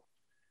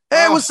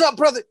 Hey, what's up,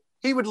 brother?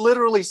 He would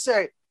literally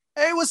say,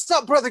 hey, what's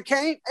up, Brother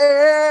Kane?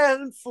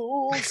 And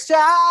Full Shine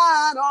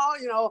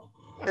On,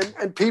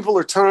 And people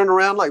are turning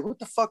around like, what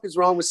the fuck is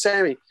wrong with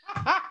Sammy?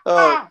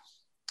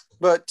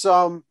 But, just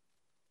a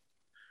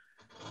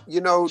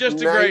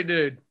great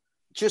dude.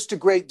 Just a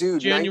great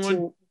dude.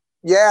 Genuine.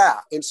 Yeah.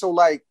 And so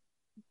like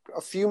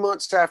a few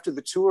months after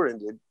the tour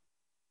ended,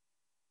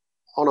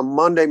 on a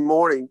Monday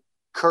morning,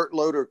 Kurt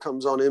Loder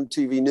comes on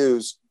MTV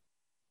News.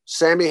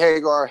 Sammy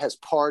Hagar has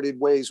parted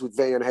ways with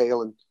Van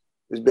Halen.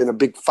 There's been a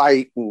big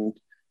fight, and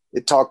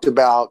it talked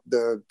about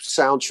the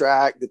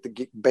soundtrack that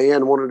the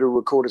band wanted to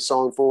record a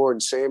song for,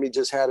 and Sammy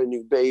just had a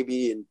new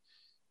baby, and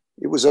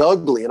it was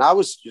ugly. And I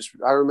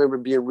remember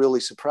being really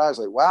surprised,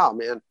 like, wow,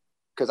 man,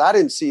 because I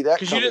didn't see that.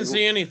 Because you didn't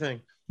see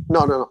anything.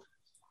 No.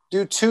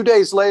 Dude, 2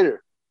 days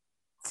later,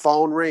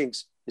 phone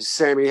rings. It's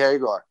Sammy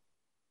Hagar.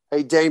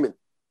 Hey, Damon,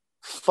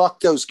 fuck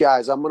those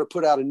guys. I'm going to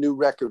put out a new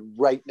record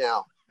right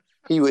now.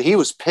 He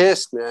was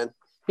pissed, man.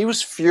 He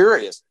was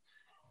furious.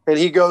 And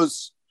he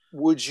goes,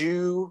 would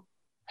you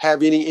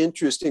have any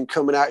interest in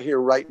coming out here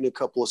and writing a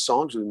couple of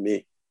songs with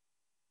me?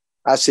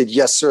 I said,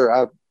 yes,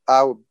 sir.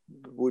 I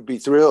would be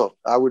thrilled.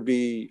 I would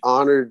be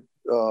honored.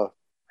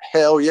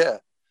 Hell yeah.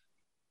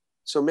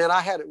 So, man,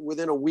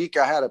 within a week,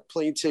 I had a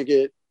plane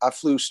ticket. I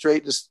flew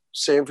straight to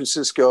San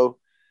Francisco.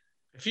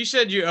 If you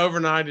said you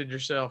overnighted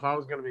yourself, I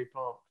was going to be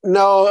pumped.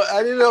 No,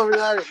 I didn't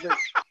overnight it. But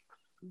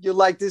you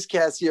like this,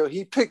 Cassio.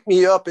 He picked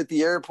me up at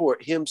the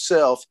airport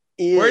himself.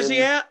 Where's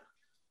he at?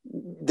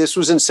 This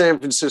was in San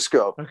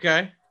Francisco.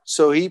 Okay.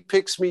 So he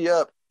picks me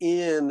up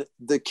in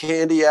the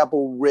candy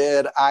apple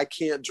red I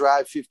Can't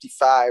Drive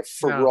 55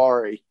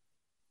 Ferrari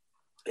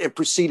and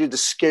proceeded to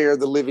scare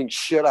the living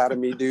shit out of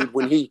me, dude.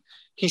 When he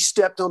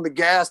stepped on the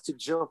gas to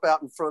jump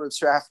out in front of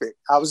traffic,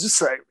 I was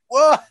just like,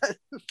 what?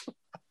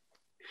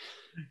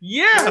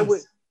 Yeah.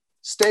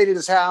 Stayed at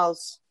his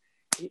house.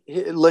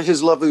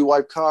 His lovely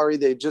wife, Kari,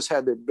 they just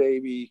had their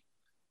baby.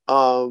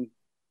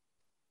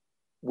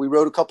 We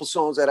wrote a couple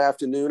songs that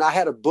afternoon. I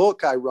had a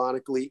book,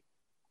 ironically,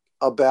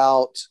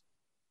 about,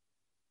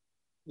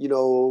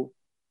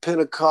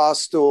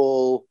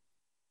 Pentecostal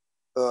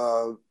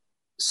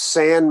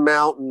Sand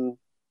Mountain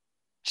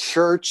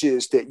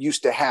churches that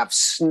used to have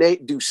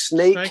snake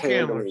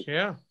handling.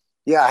 Yeah.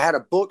 Yeah, I had a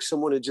book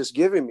someone had just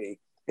given me,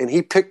 and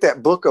he picked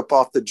that book up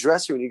off the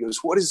dresser and he goes,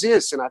 "What is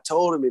this?" And I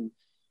told him, and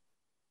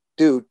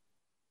dude,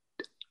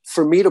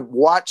 for me to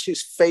watch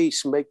his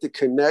face make the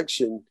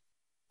connection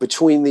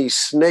between these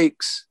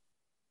snakes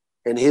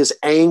and his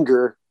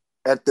anger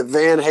at the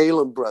Van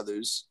Halen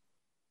brothers.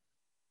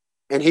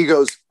 And he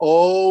goes,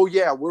 "Oh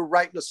yeah, we're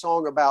writing a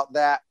song about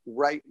that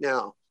right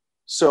now."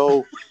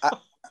 So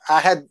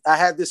I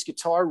had this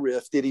guitar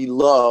riff that he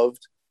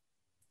loved,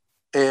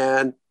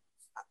 and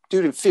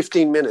dude, in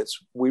 15 minutes,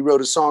 we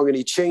wrote a song, and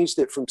he changed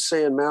it from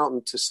Sand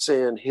Mountain to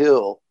Sand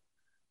Hill.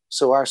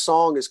 So our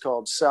song is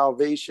called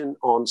Salvation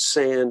on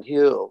Sand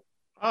Hill.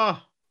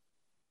 Oh.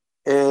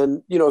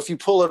 And, if you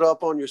pull it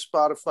up on your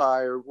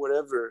Spotify or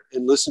whatever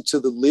and listen to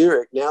the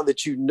lyric, now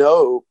that you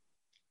know,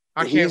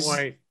 I can't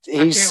wait.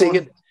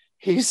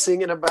 He's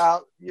singing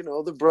about,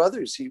 the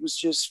brothers. He was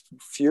just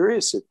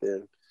furious at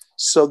them.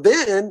 So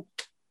then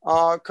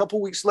a couple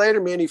weeks later,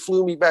 man, he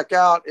flew me back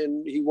out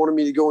and he wanted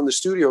me to go in the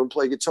studio and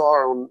play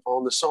guitar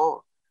on the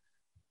song.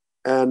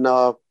 And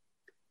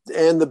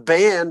the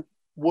band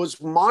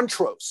was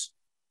Montrose.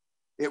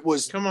 It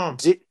was, come on.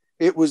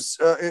 It was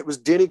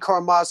Denny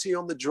Carmassi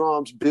on the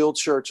drums, Bill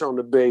Church on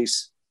the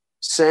bass,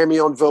 Sammy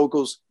on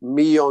vocals,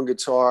 me on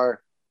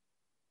guitar.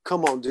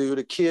 Come on, dude.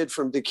 A kid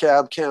from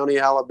DeKalb County,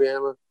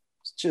 Alabama.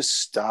 Just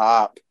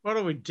stop. What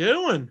are we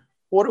doing?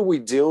 What are we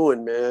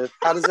doing, man?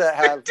 How does that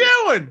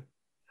happen?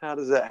 How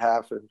does that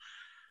happen?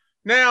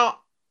 Now,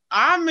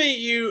 I meet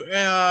you.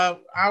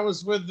 I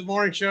was with the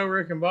morning show,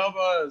 Rick and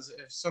Bubba, as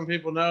if some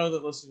people know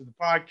that listen to the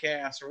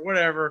podcast or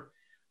whatever.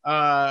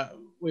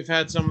 We've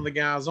had some of the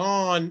guys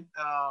on.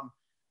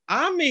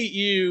 I meet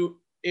you.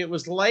 It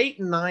was late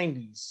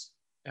 90s.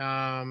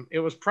 It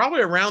was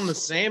probably around the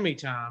Sammy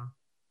time.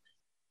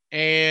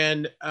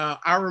 And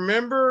I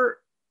remember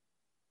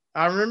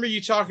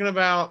you talking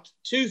about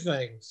two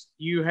things.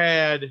 You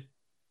had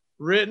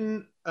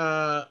written,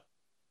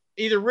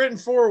 either written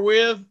for or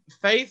with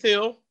Faith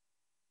Hill,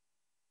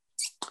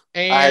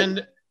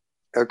 and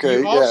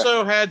you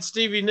also had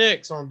Stevie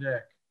Nicks on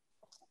deck.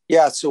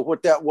 Yeah, so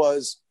what that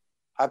was,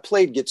 I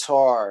played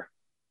guitar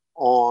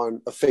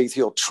on a Faith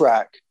Hill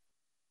track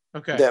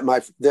that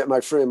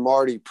my friend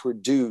Marty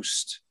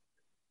produced,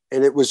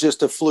 and it was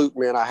just a fluke,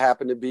 man. I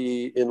happened to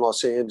be in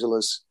Los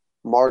Angeles.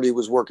 Marty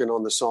was working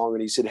on the song,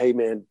 and he said, "Hey,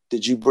 man,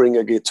 did you bring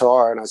a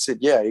guitar?" And I said,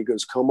 "Yeah." He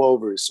goes, "Come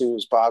over as soon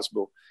as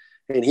possible."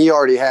 And he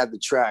already had the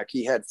track.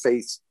 He had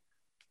Faith,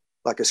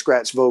 like a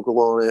scratch vocal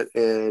on it,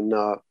 and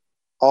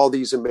all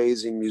these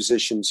amazing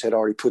musicians had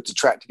already put the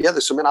track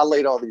together. So, man, I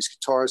laid all these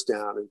guitars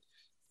down,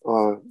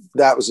 and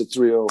that was a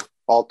thrill,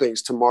 all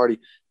thanks to Marty.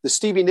 The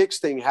Stevie Nicks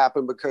thing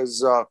happened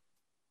because,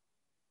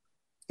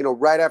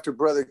 right after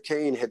Brother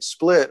Kane had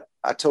split,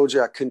 I told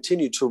you I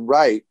continued to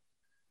write.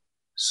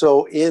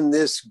 So in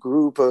this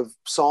group of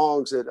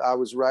songs that I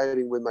was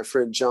writing with my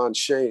friend John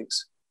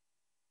Shanks,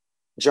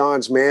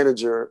 John's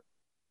manager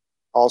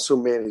also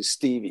managed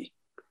Stevie.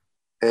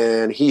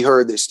 And he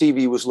heard that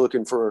Stevie was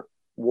looking for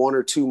one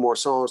or two more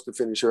songs to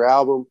finish her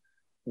album.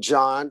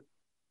 John,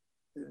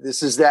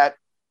 this is that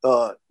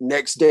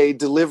next day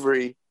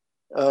delivery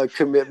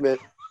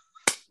commitment.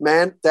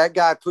 Man, that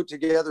guy put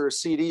together a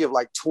CD of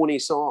like 20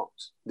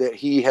 songs that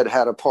he had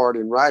a part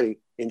in writing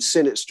and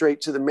sent it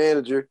straight to the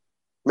manager.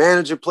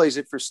 Manager plays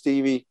it for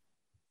Stevie.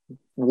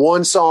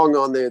 One song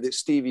on there that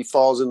Stevie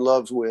falls in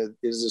love with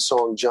is the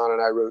song John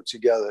and I wrote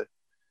together.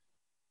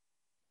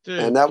 Dude,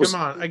 and that come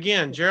on.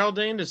 Again,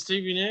 Geraldine to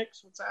Stevie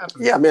Nicks? What's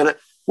happening? Yeah, man.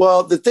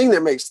 Well, the thing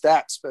that makes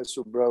that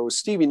special, bro, is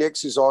Stevie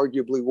Nicks is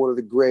arguably one of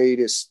the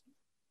greatest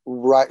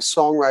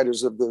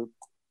songwriters of the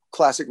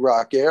classic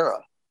rock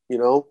era,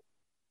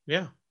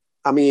 Yeah.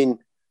 I mean,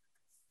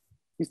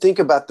 you think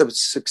about the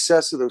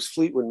success of those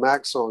Fleetwood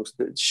Mac songs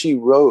that she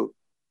wrote.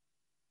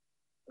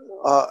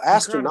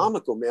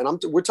 Astronomical, man.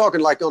 We're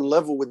talking like on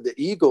level with the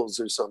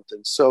Eagles or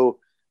something. So,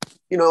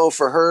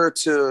 for her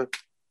to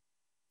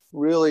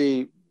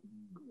really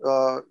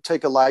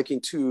take a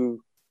liking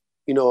to,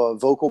 a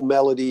vocal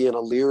melody and a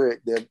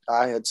lyric that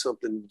I had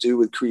something to do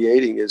with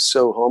creating is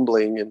so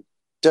humbling, and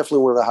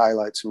definitely one of the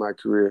highlights of my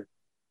career.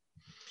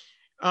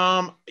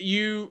 I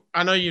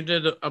know you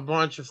did a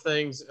bunch of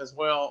things as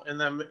well in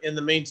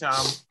the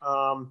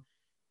meantime.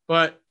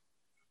 But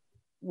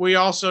we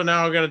also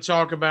now are going to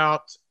talk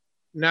about,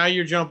 now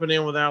you're jumping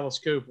in with Alice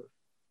Cooper.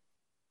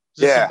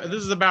 This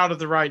is about at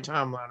the right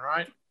timeline,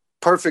 right?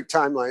 Perfect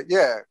timeline.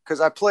 Yeah.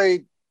 Cause I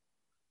played,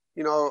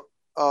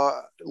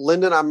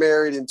 Linda and I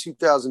married in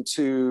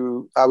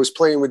 2002. I was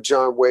playing with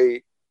John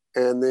Waite.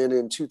 And then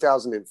in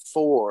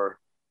 2004,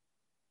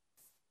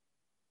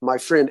 my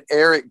friend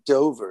Eric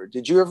Dover.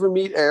 Did you ever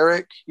meet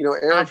Eric?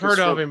 Eric. I've heard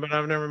of him, but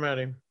I've never met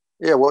him.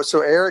 Yeah, well,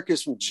 so Eric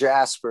is from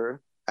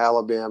Jasper,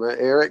 Alabama.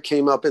 Eric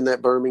came up in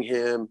that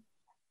Birmingham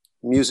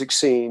music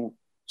scene,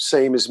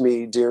 same as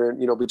me during,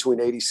 between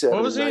 87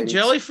 What was and he, 90s.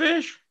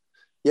 Jellyfish?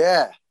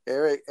 Yeah,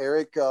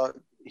 Eric,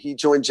 he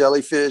joined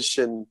Jellyfish,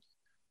 and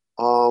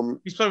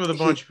he's played with a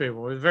bunch of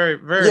people. He's very,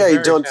 very,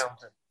 very talented.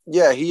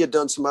 Yeah, he had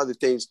done some other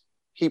things.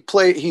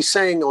 He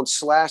sang on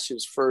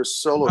Slash's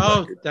first solo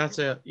record. Oh, that's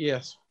it.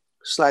 Yes.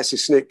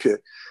 Slash's Snake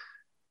Pit.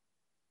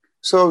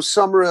 So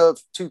summer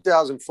of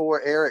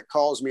 2004, Eric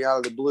calls me out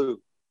of the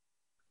blue,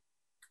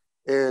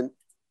 and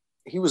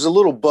he was a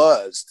little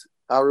buzzed.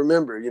 I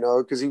remember,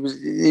 because he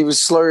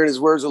was slurring his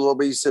words a little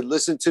bit. He said,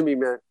 "Listen to me,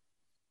 man."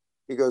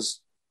 He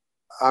goes,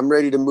 "I'm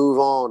ready to move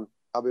on.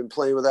 I've been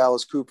playing with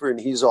Alice Cooper and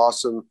he's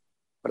awesome,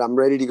 but I'm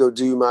ready to go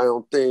do my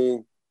own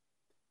thing.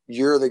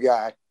 You're the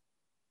guy.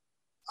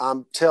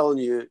 I'm telling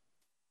you,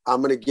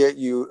 I'm going to get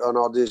you an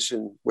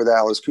audition with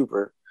Alice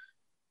Cooper."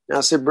 And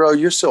I said, "Bro,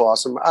 you're so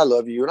awesome. I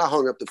love you." And I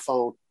hung up the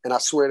phone, and I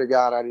swear to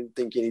God, I didn't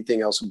think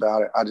anything else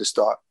about it. I just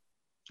thought,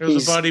 it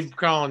was a buddy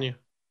calling you.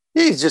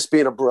 He's just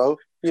being a bro,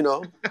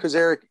 because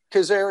Eric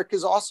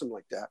is awesome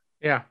like that.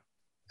 Yeah.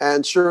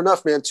 And sure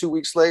enough, man, 2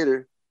 weeks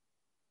later,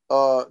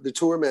 the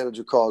tour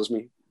manager calls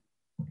me,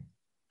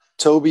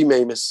 Toby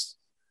Mamus.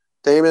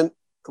 "Damon,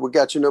 we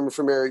got your number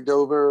from Eric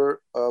Dover.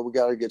 We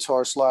got a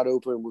guitar slot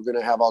open. We're going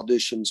to have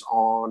auditions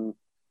on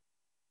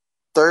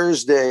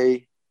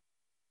Thursday,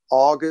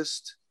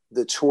 August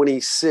the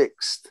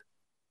 26th.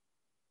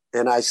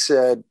 And I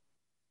said,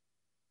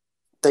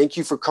 "Thank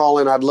you for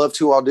calling. I'd love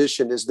to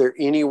audition. Is there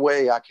any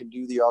way I can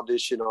do the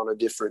audition on a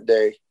different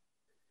day?"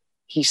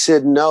 He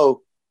said,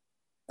 "No,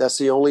 that's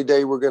the only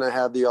day we're going to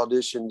have the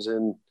auditions,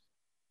 and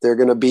they're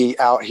going to be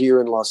out here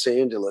in Los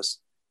Angeles."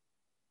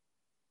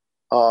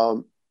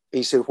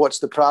 He said, "What's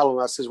the problem?"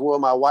 I said, "Well,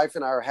 my wife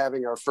and I are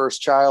having our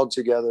first child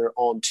together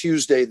on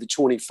Tuesday, the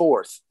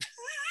 24th.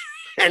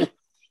 And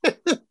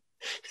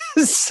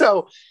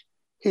so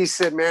he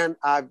said, "Man,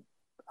 I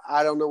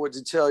don't know what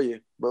to tell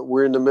you, but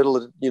we're in the middle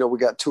of, we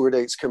got tour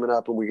dates coming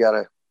up, and we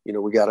gotta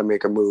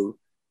make a move.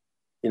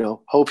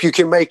 Hope you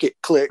can make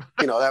it." Click.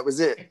 That was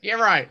it. You're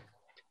right.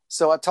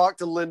 So I talked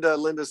to Linda.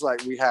 Linda's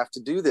like, "We have to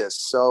do this."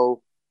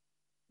 So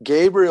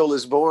Gabriel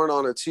is born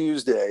on a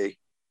Tuesday.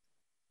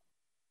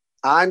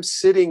 I'm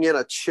sitting in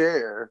a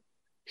chair.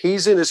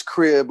 He's in his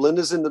crib.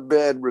 Linda's in the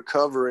bed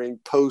recovering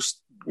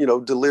post,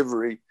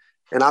 delivery.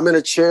 And I'm in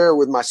a chair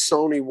with my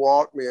Sony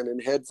Walkman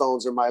and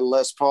headphones and my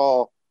Les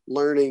Paul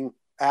learning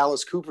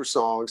Alice Cooper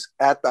songs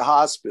at the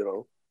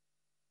hospital.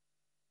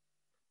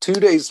 2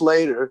 days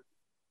later,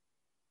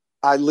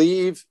 I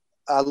leave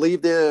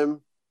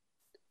them.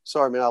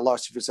 Sorry, man, I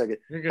lost you for a second.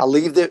 I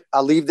leave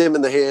them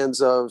in the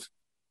hands of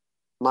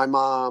my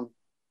mom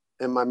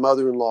and my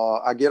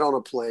mother-in-law. I get on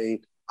a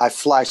plane. I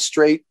fly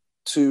straight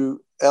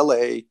to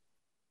LA.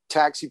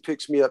 Taxi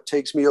picks me up,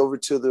 takes me over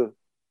to the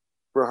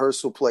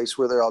rehearsal place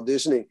where they're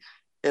auditioning.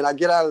 And I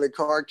get out of the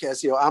car,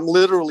 Cassio. I'm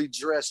literally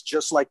dressed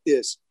just like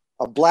this: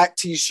 a black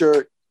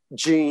t-shirt,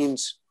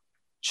 jeans,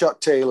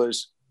 Chuck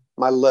Taylors,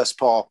 my Les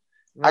Paul.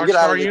 I get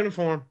out of the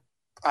uniform.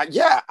 I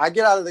get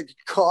out of the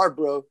car,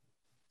 bro,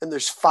 and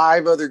there's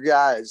 5 other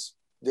guys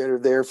that are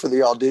there for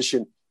the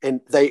audition,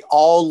 and they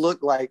all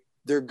look like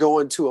they're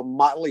going to a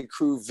Motley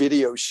Crue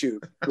video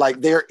shoot, like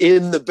they're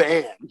in the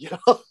band,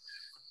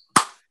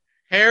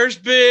 Hair's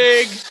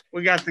big.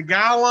 We got the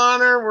guy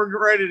liner. We're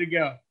ready to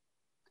go.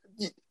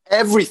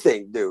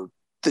 Everything, dude.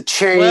 The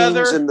chains,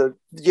 leather, and the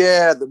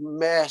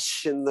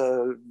mesh and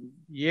the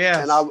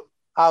And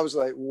I was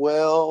like,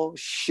 well,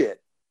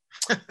 shit.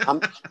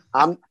 I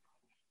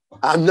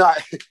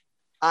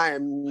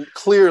am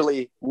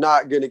clearly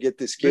not going to get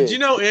this gig. Did you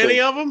know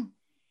any of them?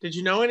 I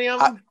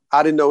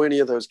didn't know any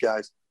of those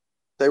guys.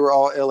 They were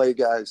all LA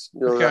guys.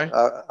 Okay.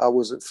 I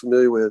wasn't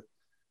familiar with.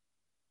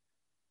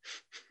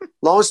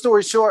 Long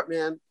story short,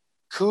 man,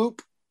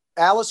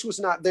 Alice was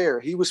not there.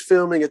 He was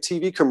filming a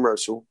TV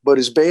commercial, but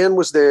his band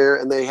was there,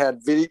 and they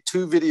had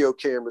 2 video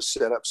cameras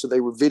set up. So they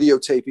were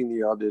videotaping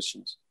the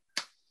auditions.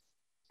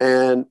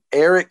 And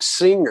Eric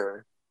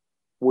Singer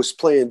was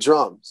playing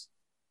drums.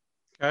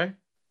 Okay.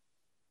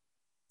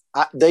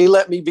 They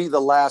let me be the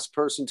last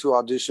person to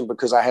audition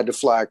because I had to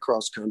fly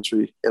across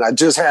country, and I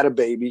just had a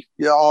baby.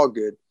 Yeah, all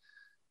good.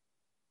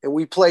 And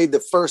we played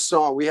the first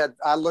song.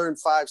 I learned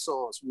 5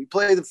 songs. We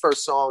played the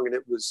first song, and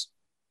it was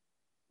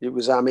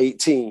I'm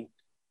 18.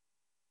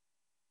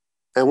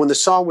 And when the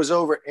song was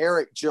over,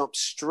 Eric jumped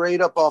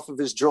straight up off of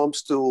his drum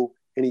stool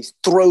and he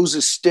throws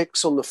his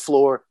sticks on the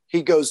floor.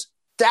 He goes,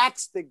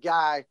 "That's the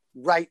guy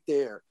right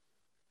there.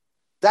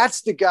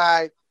 That's the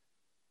guy.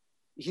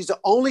 He's the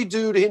only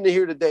dude in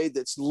here today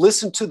that's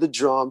listened to the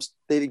drums,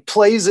 that he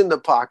plays in the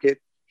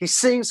pocket. He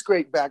sings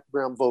great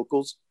background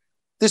vocals.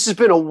 This has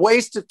been a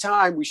waste of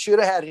time. We should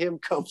have had him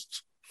come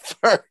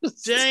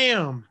first."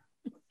 Damn.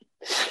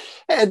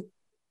 And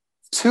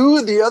two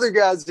of the other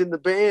guys in the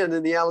band,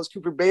 in the Alice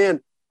Cooper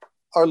band,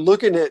 are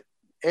looking at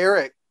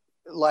Eric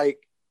like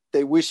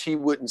they wish he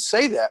wouldn't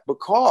say that,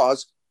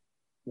 because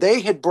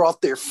they had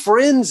brought their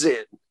friends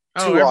in.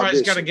 Oh,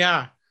 everybody's got a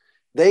guy.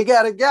 They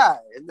got a guy,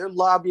 and they're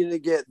lobbying to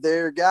get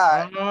their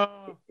guy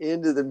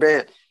into the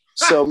band.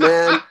 So,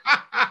 man,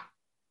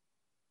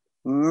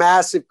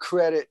 massive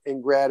credit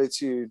and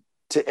gratitude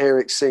to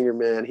Eric Singer,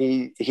 man.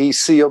 He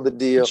sealed the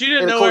deal. But you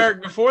didn't know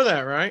Eric before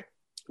that, right?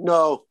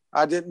 No,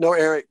 I didn't know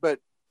Eric, but,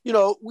 you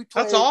know, we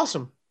played. That's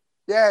awesome.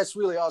 Yeah, it's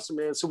really awesome,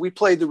 man. So we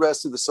played the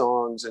rest of the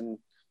songs, and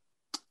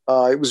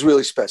it was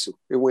really special.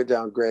 It went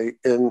down great.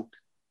 And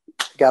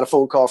got a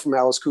phone call from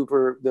Alice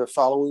Cooper the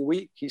following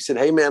week. He said,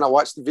 "Hey, man, I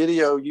watched the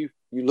video. You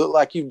look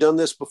like you've done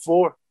this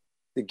before.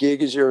 The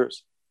gig is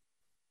yours."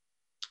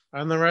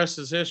 And the rest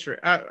is history.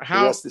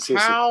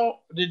 How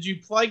did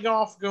you play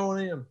golf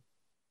going in?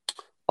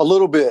 A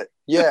little bit.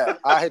 Yeah.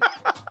 I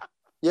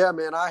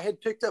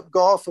had picked up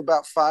golf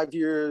about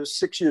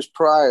 6 years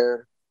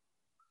prior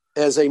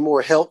as a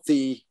more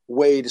healthy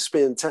way to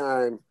spend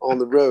time on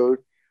the road.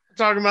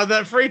 Talking about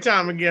that free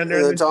time again.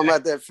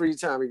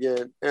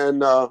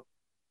 And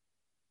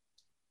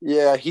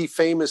he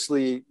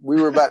famously,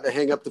 we were about to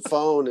hang up the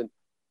phone, and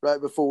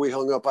right before we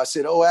hung up, I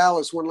said, "Oh,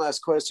 Alice, one last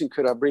question.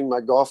 Could I bring my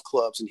golf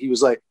clubs?" And he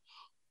was like,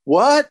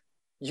 "What?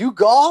 You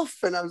golf?"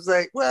 And I was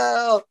like,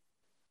 "Well,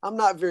 I'm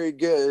not very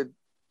good,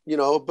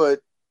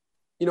 but,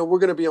 we're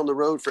going to be on the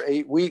road for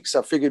 8 weeks.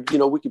 I figured,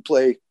 we could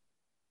play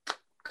a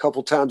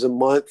couple times a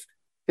month."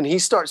 And he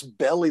starts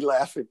belly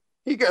laughing.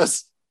 He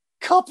goes,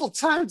 "Couple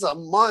times a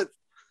month?"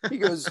 He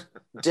goes,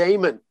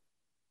 "Damon,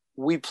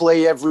 we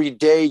play every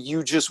day.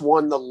 You just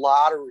won the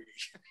lottery."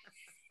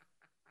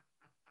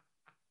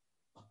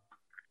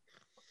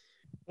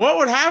 What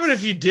would happen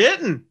if you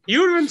didn't?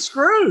 You would have been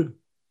screwed.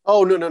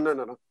 Oh, no.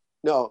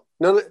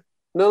 None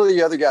of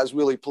the other guys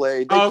really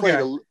played.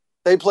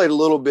 They played a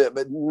little bit,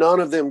 but none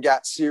of them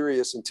got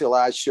serious until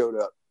I showed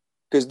up.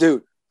 Because,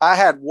 dude, I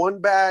had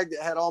one bag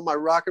that had all my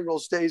rock and roll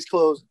stage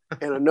clothes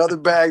and another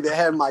bag that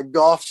had my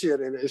golf shit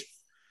in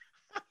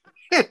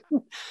it.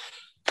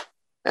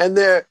 And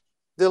they're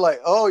like,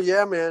 "Oh,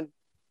 yeah, man,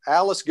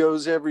 Alice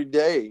goes every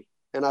day."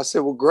 And I said,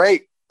 "Well,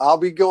 great. I'll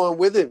be going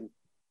with him."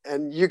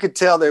 And you could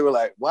tell they were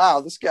like, "Wow,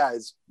 this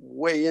guy's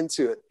way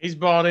into it. He's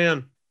bought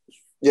in."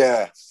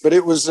 Yeah, but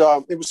it was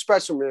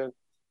special, man.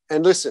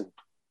 And listen,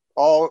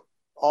 all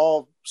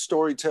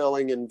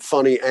storytelling and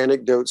funny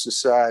anecdotes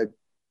aside,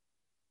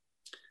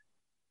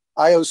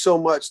 I owe so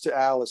much to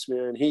Alice,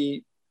 man.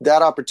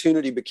 That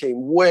opportunity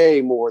became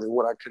way more than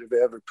what I could have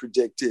ever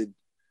predicted.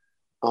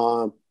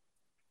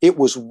 It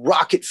was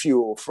rocket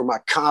fuel for my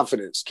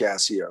confidence,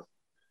 Cassio.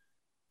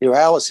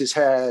 Alice has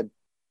had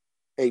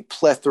a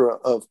plethora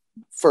of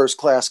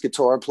first-class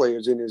guitar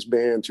players in his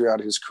band throughout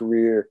his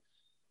career.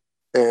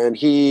 And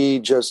he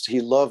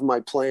loved my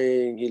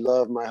playing. He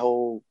loved my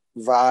whole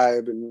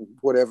vibe and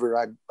whatever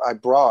I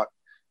brought.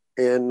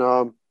 And,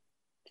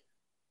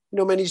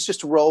 man, he's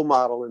just a role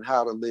model in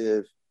how to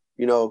live.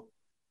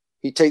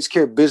 He takes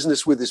care of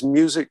business with his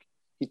music.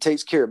 He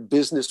takes care of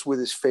business with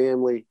his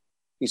family.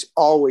 He's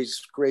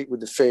always great with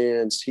the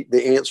fans.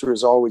 The answer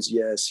is always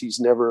yes. He's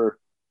never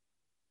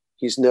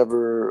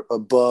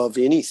above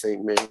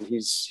anything, man.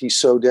 He's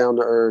so down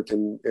to earth,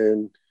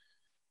 and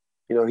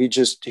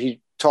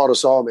he taught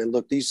us all, man.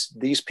 Look,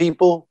 these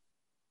people,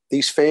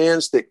 these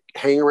fans that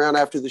hang around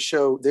after the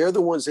show, they're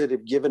the ones that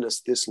have given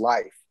us this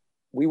life.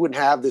 We wouldn't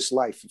have this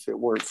life if it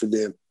weren't for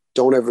them.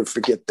 Don't ever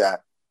forget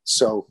that.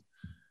 So,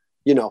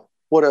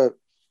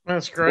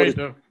 that's great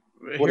to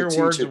hear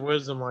words of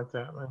wisdom like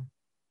that, man.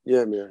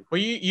 Yeah, man.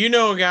 Well, you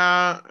know a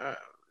guy,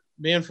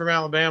 being from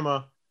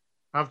Alabama,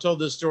 I've told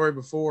this story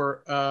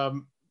before,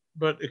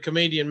 but a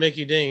comedian,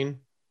 Mickey Dean.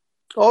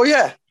 Oh,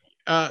 yeah.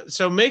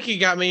 So Mickey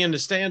got me into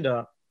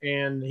stand-up,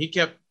 and he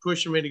kept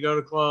pushing me to go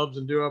to clubs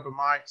and do open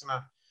mics, and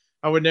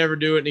I would never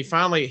do it. And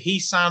he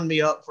signed me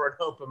up for an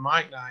open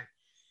mic night.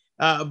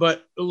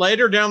 But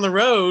later down the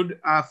road,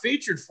 I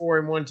featured for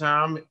him one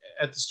time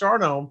at the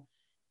Stardome,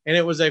 and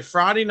it was a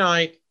Friday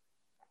night.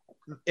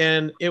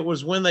 And it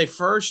was when they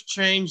first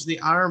changed the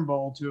Iron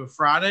Bowl to a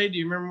Friday. Do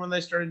you remember when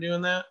they started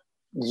doing that?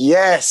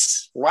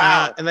 Yes.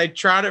 Wow. And they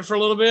tried it for a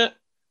little bit.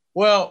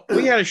 Well,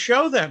 we had a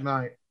show that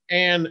night,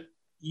 and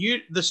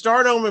the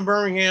Stardome in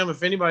Birmingham,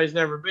 if anybody's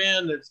never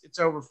been, it's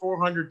over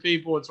 400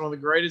 people. It's one of the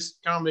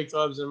greatest comedy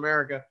clubs in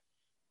America.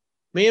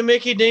 Me and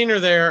Mickey Dean are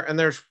there, and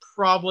there's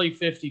probably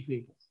 50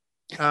 people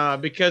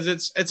because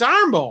it's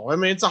Iron Bowl. I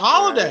mean, it's a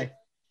holiday.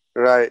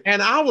 Right.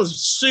 And I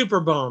was super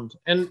bummed.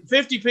 And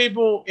 50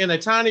 people in a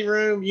tiny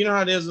room, you know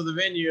how it is with a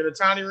venue. In a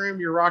tiny room,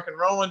 you're rock and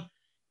rolling.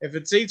 If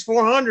it seats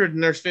 400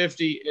 and there's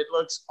 50, it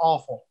looks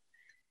awful.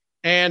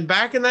 And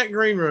back in that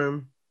green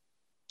room,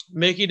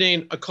 Mickey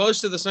Dean,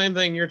 close to the same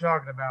thing you're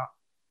talking about.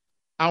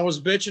 I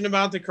was bitching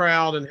about the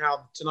crowd and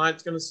how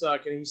tonight's going to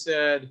suck. And he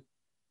said,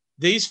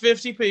 these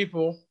 50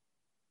 people,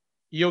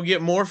 you'll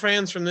get more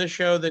fans from this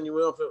show than you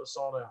will if it was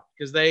sold out,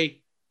 because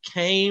they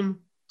came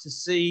to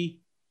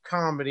see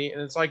comedy.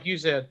 And it's like you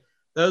said,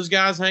 those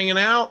guys hanging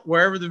out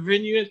wherever the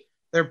venue is,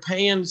 they're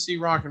paying to see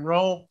rock and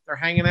roll. They're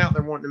hanging out.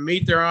 They're wanting to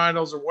meet their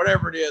idols or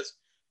whatever it is.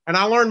 And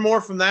I learned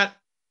more from that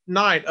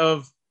night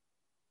of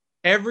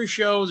every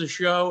show is a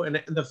show,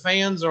 and the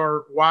fans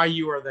are why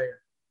you are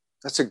there.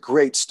 That's a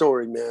great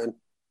story, man.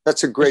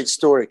 That's a great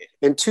story.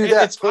 And to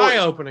that it's point,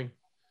 eye-opening.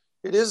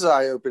 It is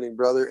eye-opening,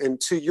 brother.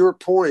 And to your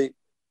point,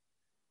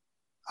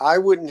 I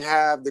wouldn't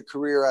have the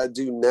career I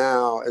do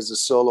now as a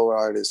solo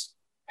artist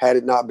had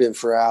it not been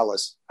for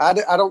Alice. I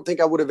don't think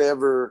I would have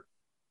ever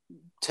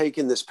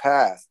taken this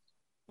path,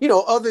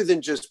 other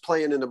than just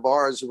playing in the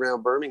bars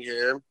around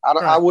Birmingham.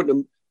 I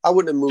wouldn't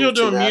have moved.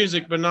 Still doing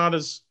music, but not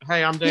as,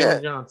 hey, I'm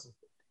Damon Johnson.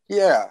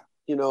 Yeah.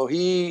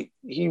 He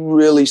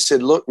really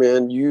said, look,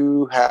 man,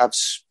 you have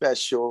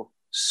special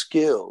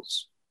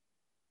skills.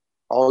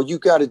 All you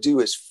got to do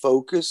is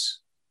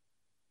focus,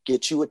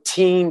 get you a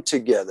team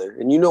together.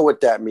 And you know what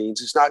that means.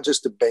 It's not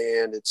just a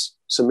band. It's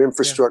some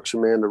infrastructure,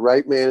 man, the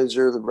right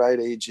manager, the right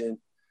agent,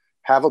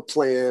 have a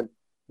plan.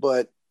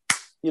 But,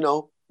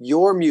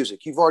 your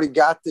music, you've already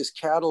got this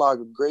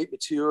catalog of great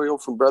material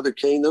from Brother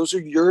Kane. Those are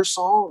your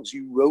songs.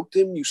 You wrote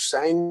them, you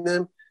sang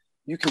them.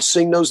 You can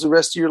sing those the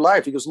rest of your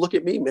life. He goes, look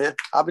at me, man.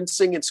 I've been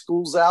singing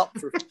Schools Out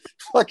for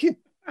fucking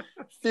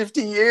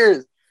 50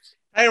 years.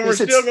 Hey, and we're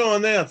still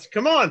going this.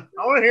 Come on.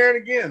 I want to hear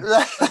it again.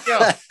 Let's go.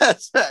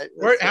 That's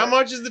right. How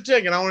much is the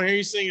ticket? I want to hear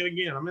you sing it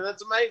again. I mean,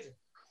 that's amazing.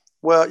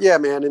 Well, yeah,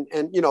 man.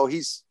 And he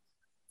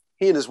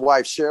and his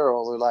wife,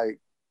 Cheryl, are like,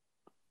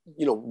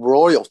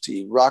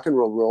 royalty, rock and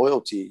roll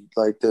royalty,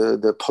 like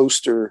the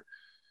poster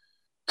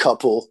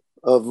couple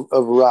of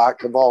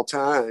rock of all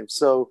time.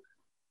 So,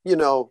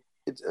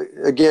 it's,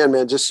 again,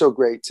 man, just so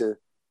great to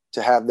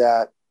have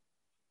that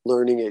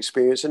learning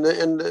experience and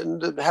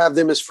to have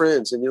them as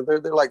friends. And,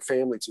 they're like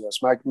family to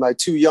us. My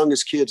two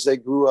youngest kids, they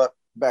grew up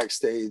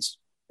backstage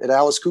at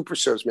Alice Cooper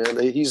shows, man.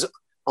 He's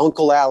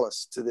Uncle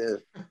Alice to them.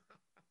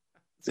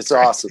 It's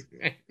awesome.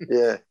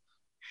 Yeah.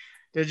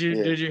 Did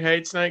you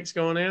hate snakes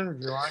going in, or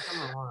did you like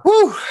them, or what?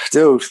 Woo,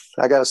 dude,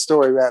 I got a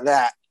story about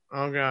that.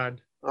 Oh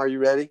God. Are you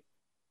ready?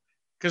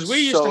 Because we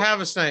used to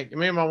have a snake.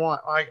 Me and my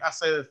wife, I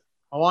say this,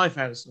 my wife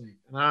had a snake,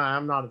 and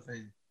I'm not a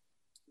fan.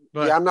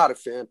 But yeah, I'm not a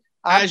fan.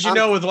 As you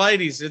know, with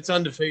ladies, it's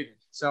undefeated.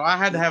 So I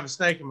had to have a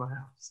snake in my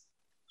house.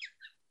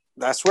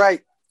 That's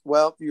right.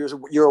 Well,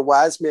 you're a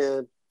wise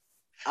man.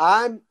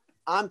 I'm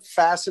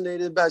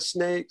fascinated by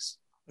snakes.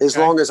 As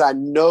long as I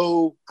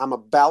know I'm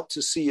about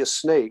to see a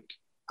snake,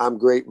 I'm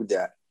great with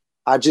that.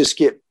 I just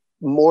get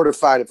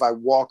mortified if I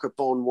walk up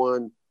on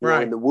one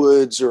in the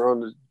woods or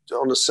on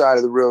the side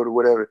of the road or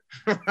whatever.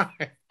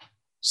 Right.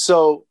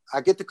 So I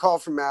get the call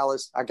from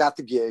Alice. I got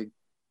the gig.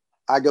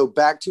 I go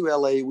back to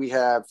LA. We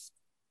have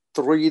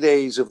 3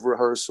 days of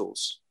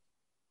rehearsals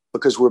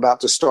because we're about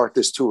to start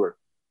this tour.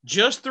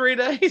 Just 3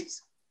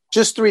 days?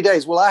 Just 3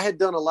 days. Well, I had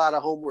done a lot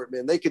of homework,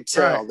 man. They could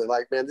tell. Right. They're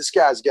like, man, this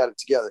guy's got it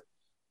together.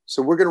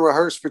 So we're going to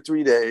rehearse for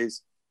 3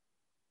 days.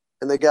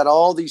 And they got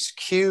all these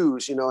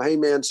cues, hey,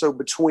 man, so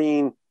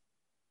between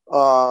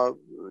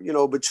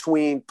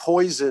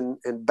Poison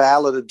and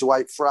Ballad of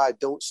Dwight Fry,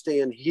 don't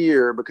stand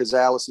here because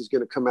Alice is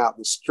going to come out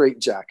in a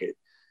straitjacket.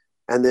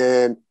 And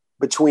then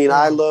between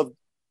I Love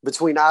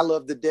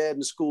the Dead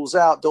and School's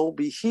Out, don't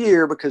be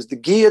here because the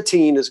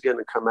guillotine is going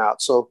to come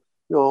out. So,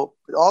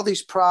 all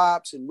these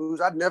props and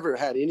moves, I'd never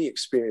had any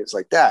experience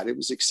like that. It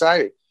was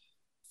exciting.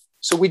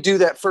 So we do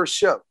that first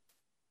show.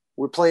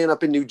 We're playing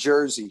up in New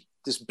Jersey,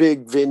 this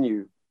big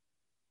venue.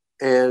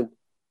 And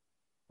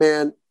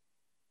man,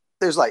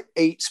 there's like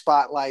 8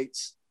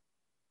 spotlights.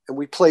 And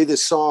we play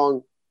this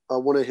song,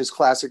 one of his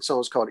classic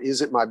songs called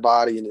Is It My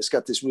Body? And it's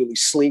got this really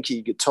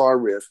slinky guitar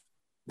riff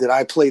that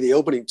I play the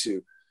opening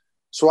to.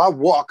 So I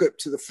walk up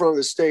to the front of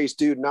the stage,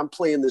 dude, and I'm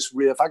playing this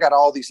riff. I got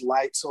all these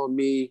lights on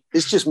me.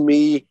 It's just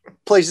me.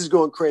 Place is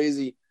going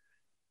crazy.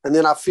 And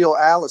then I feel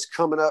Alice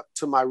coming up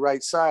to my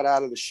right side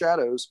out of the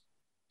shadows.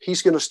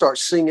 He's going to start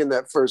singing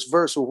that first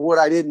verse. Well, what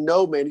I didn't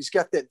know, man, he's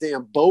got that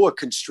damn boa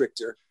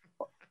constrictor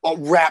all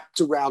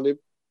wrapped around him.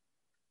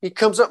 He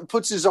comes up and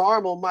puts his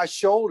arm on my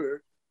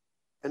shoulder,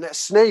 and that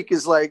snake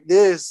is like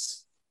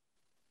this,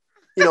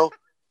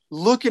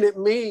 looking at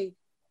me.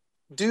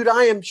 Dude,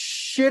 I am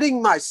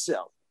shitting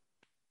myself.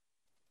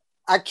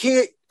 I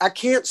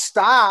can't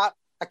stop.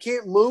 I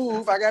can't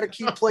move. I got to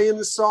keep playing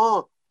the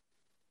song.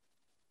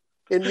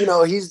 And, he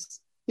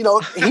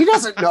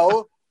doesn't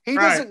know. He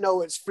doesn't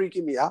know it's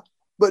freaking me out.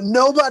 But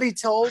nobody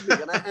told me.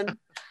 And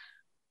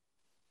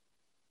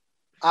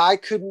I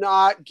could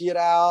not get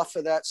off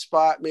of that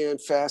spot, man,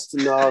 fast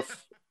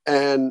enough.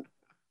 And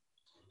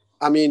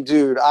I mean,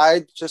 dude,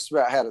 I just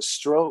about had a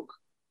stroke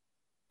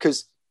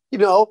because,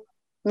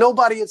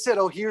 Nobody had said,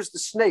 "Oh, here's the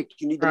snake.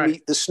 You need to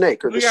meet the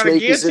snake," or we the got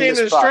snake a is in guillotine this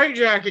and a spot.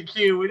 straitjacket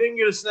cue. We didn't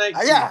get a snake.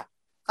 Yeah,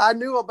 I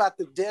knew about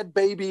the dead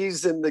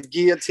babies and the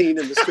guillotine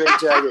and the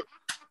straitjacket.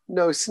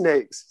 No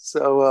snakes.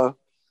 So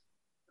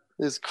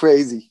it's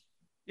crazy.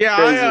 Yeah,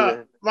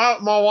 Crazy,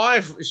 my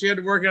wife, she had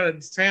to work out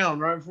of town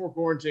right before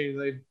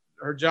quarantine.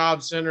 Her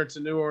job sent her to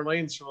New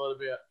Orleans for a little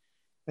bit,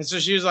 and so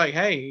she was like,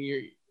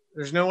 "Hey,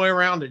 there's no way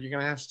around it. You're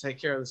gonna have to take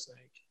care of the snake."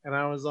 And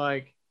I was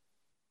like,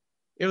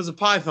 "It was a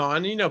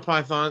python. You know,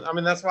 python. I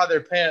mean, that's why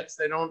they're pets.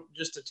 They don't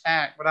just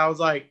attack." But I was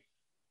like,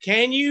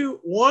 "Can you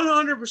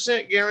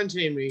 100%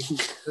 guarantee me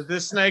that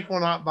this snake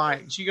will not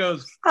bite?" And she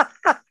goes,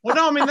 "Well,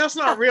 no. I mean, that's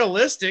not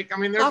realistic. I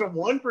mean, there's a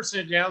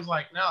 1% chance." I was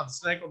like, "No, the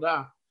snake will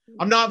die.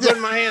 I'm not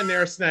putting my hand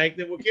near a snake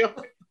that will kill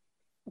me."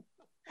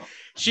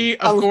 She,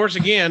 of course,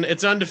 again,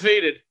 it's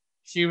undefeated.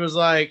 She was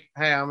like,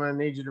 "Hey, I'm going to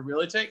need you to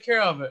really take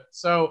care of it."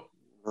 So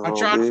I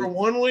tried for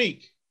 1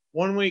 week,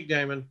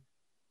 Damon,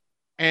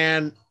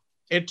 and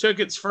it took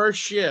its first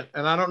shit.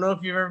 And I don't know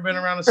if you've ever been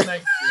around a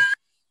snake.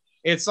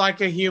 It's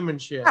like a human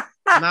shit.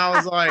 And I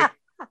was like,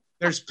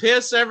 there's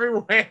piss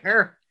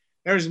everywhere.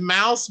 There's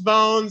mouse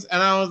bones.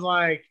 And I was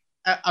like,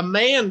 a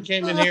man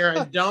came in here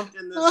and dumped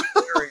in this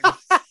aquarium.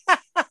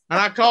 And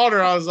I called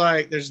her. I was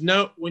like,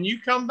 when you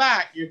come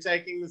back, you're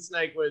taking the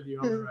snake with you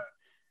on the road.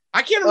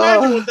 I can't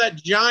imagine what that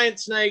giant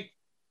snake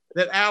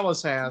that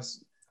Alice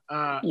has.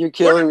 You're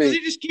killing me. Does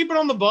he just keep it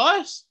on the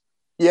bus?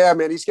 Yeah,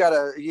 man.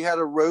 He had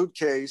a road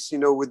case,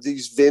 with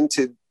these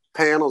vented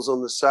panels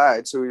on the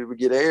side so he would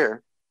get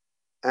air.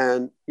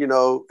 And,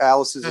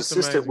 Alice's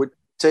assistant would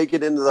take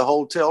it into the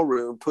hotel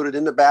room, put it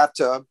in the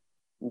bathtub,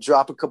 and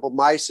drop a couple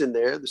mice in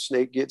there. The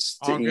snake gets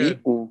to eat.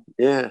 And,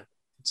 yeah,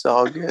 it's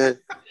all good.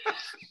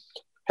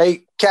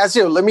 Hey,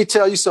 Casio, let me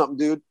tell you something,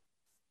 dude.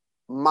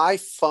 My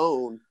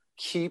phone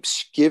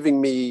keeps giving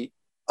me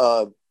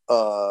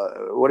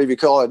what do you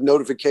call it?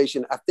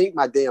 Notification. I think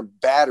my damn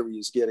battery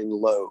is getting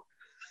low.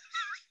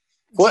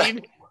 What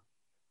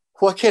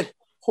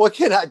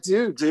can I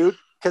do, dude?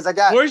 Because I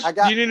got.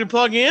 You need to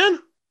plug in?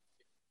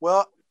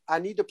 Well, I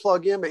need to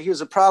plug in, but here's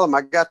the problem.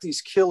 I got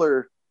these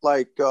killer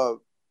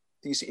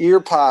these ear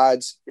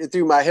pods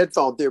through my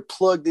headphone. They're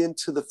plugged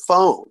into the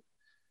phone.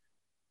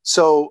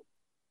 So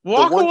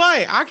walk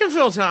away. I can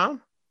fill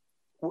time.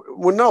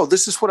 Well, no,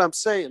 this is what I'm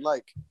saying.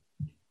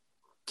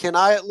 Can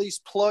I at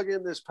least plug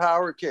in this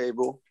power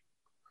cable?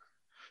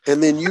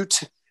 And then you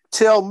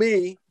tell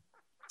me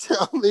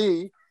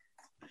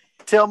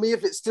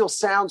if it still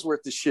sounds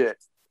worth the shit.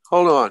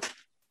 Hold on.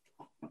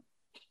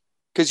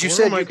 Because you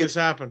said you could make this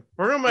happen.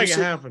 We're going to make it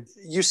happen.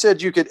 You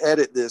said you could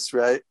edit this,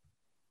 right?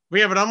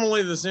 Yeah, but I'm going to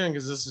leave this in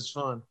because this is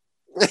fun.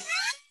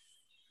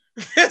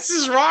 This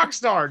is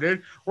Rockstar,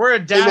 dude. We're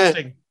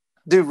adapting. Hey,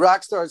 dude,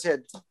 Rockstar's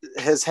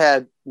has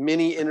had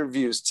many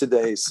interviews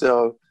today.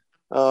 So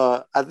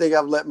I think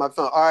I've let my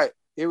phone. All right,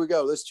 here we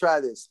go. Let's try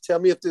this. Tell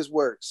me if this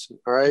works.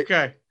 All right.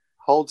 Okay.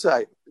 Hold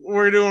tight.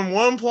 We're doing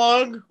one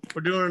plug.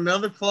 We're doing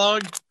another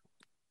plug.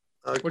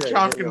 Okay, we're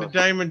talking to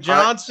Damon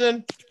Johnson.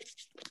 Right.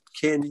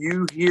 Can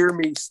you hear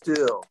me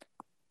still?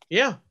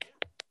 Yeah.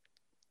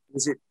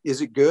 Is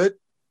it good?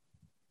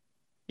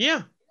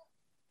 Yeah.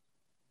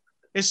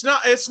 It's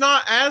not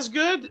as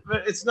good,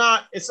 but it's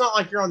not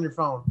like you're on your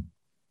phone.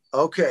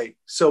 Okay.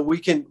 So we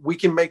can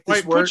make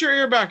this work. Put your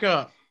ear back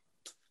up.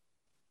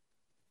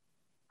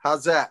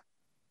 How's that?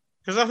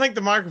 Because I think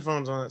the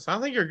microphone's on it. So I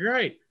think you're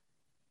great.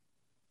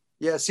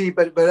 Yeah, see,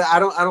 but I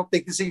don't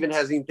think this even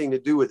has anything to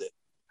do with it.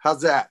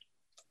 How's that?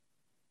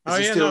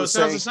 It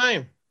sounds the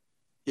same.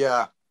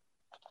 Yeah.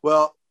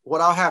 Well,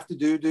 what I'll have to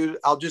do, dude,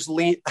 I'll just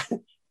lean.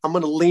 I'm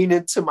going to lean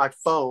into my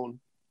phone.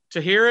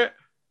 To hear it?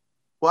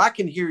 Well, I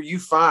can hear you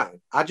fine.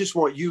 I just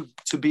want you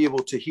to be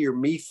able to hear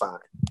me fine.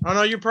 Oh,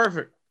 no, you're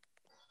perfect.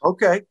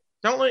 Okay.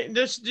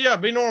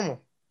 Be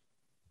normal.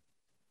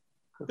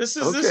 This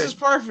is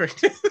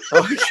perfect.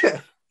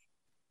 Okay.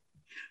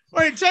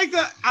 Wait, take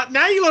that.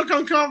 Now you look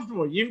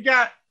uncomfortable. You've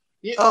got.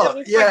 I got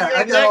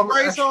got neck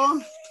brace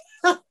on.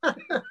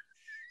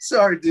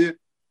 Sorry, dude.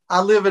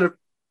 I live in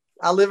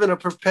a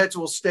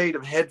perpetual state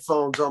of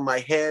headphones on my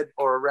head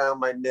or around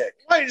my neck.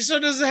 Wait, so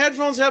does the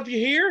headphones help you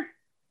hear?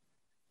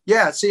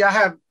 Yeah. See, I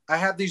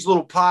have these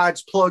little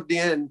pods plugged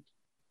in.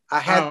 I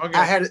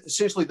had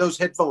essentially those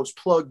headphones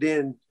plugged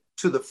in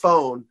to the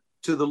phone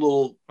to the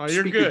little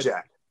speaker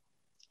jack.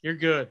 You're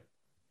good.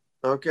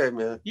 Okay,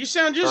 man. You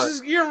sound just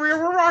as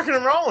we're rocking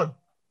and rolling.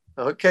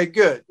 Okay,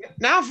 good.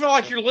 Now I feel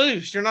like you're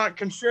loose. You're not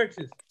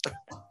constricted.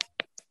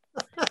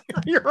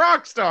 You're a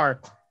rock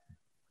star.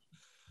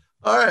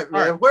 All right,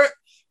 man. Right.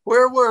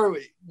 Where were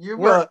we?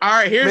 All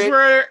right. Here's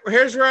where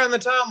in the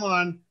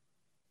timeline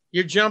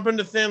you're jumping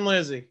to Thin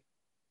Lizzy,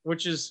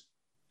 which is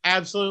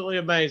absolutely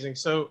amazing.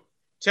 So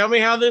tell me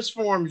how this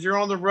forms. You're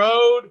on the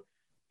road.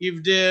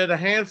 You've did a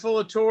handful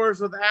of tours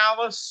with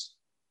Alice,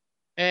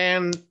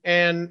 and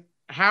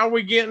how are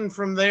we getting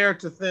from there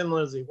to Thin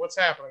Lizzy? What's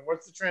happening?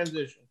 What's the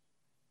transition?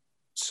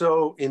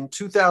 So in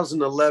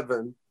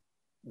 2011,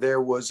 there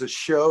was a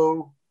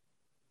show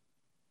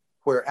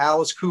where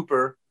Alice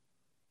Cooper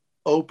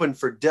opened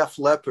for Def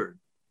Leppard.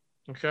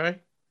 Okay.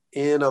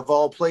 in, of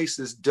all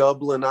places,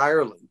 Dublin,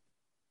 Ireland.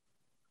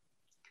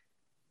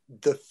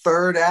 The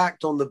third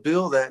act on the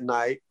bill that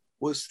night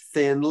was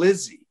Thin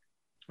Lizzy.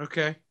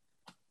 Okay.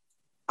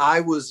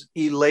 I was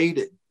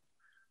elated,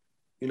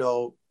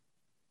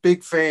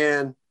 big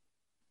fan.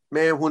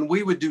 Man, when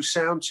we would do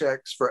sound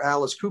checks for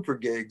Alice Cooper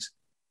gigs,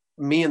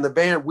 me and the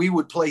band, we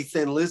would play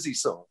Thin Lizzy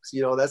songs.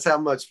 That's how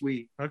much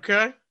we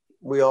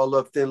all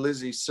love Thin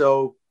Lizzy.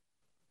 So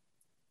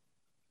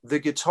the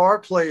guitar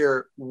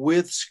player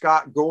with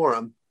Scott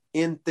Gorham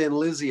in Thin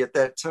Lizzy at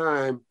that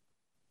time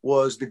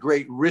was the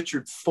great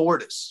Richard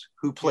Fortus,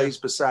 who plays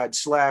beside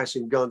Slash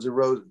in Guns N'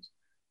 Roses.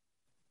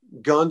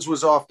 Guns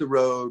was off the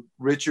road.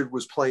 Richard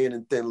was playing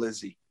in Thin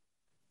Lizzy.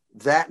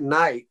 That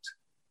night,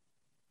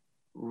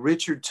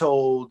 Richard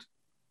told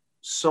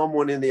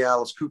someone in the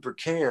Alice Cooper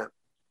camp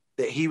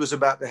that he was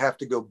about to have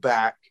to go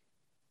back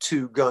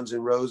to Guns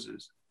N'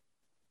 Roses.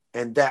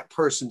 And that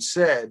person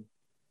said,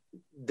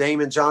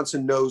 Damon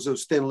Johnson knows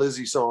those Thin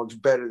Lizzy songs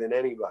better than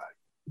anybody.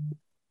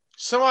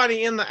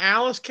 Somebody in the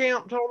Alice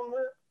camp told him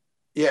that?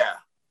 Yeah.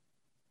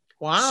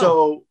 Wow.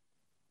 So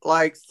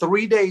like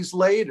 3 days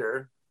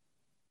later,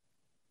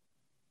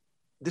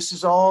 this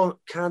is all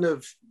kind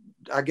of,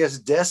 I guess,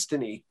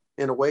 destiny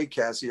in a way,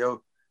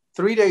 Cassio.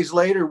 3 days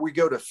later, we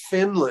go to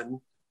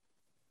Finland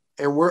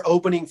and we're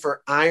opening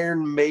for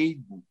Iron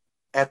Maiden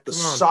at the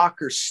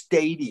soccer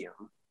stadium.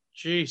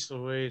 Jeez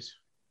Louise.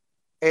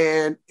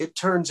 And it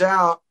turns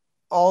out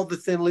all the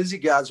Thin Lizzy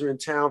guys are in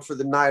town for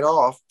the night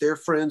off. They're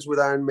friends with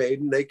Iron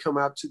Maiden. They come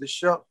out to the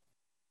show.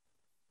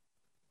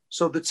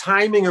 So the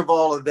timing of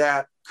all of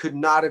that could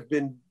not have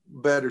been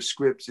better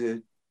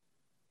scripted.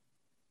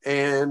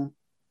 And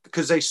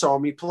because they saw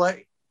me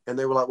play and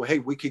they were like, well, hey,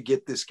 we could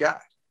get this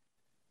guy.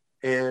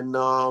 And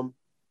so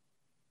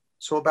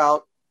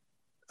about,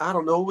 I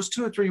don't know, it was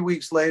 2 or 3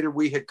 weeks later,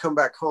 we had come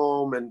back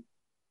home and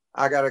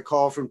I got a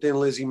call from Thin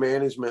Lizzy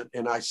management.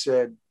 And I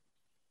said,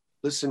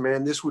 listen,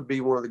 man, this would be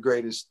one of the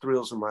greatest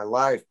thrills of my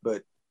life.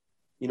 But,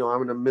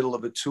 I'm in the middle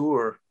of a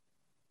tour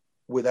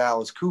with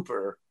Alice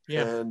Cooper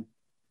and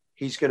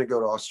he's going to go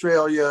to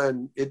Australia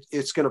and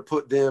it's going to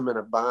put them in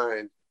a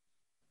bind.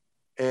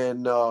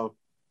 And I'll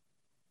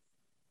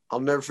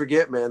never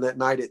forget, man, that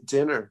night at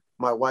dinner,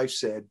 my wife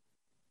said,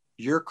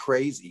 you're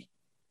crazy.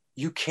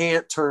 You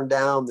can't turn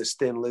down this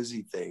Thin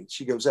Lizzy thing.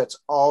 She goes, that's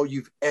all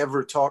you've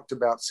ever talked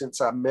about since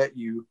I met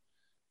you,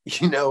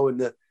 in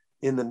the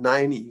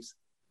 90s.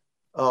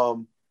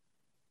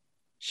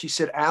 She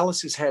said,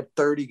 Alice has had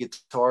 30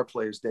 guitar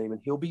players,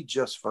 Damon. He'll be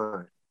just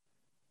fine.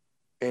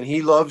 And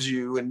he loves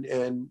you.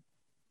 And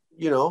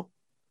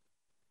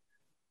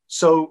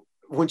so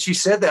when she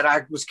said that,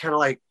 I was kind of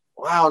like,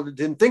 wow, I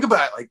didn't think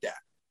about it like that.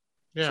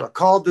 Yeah. So I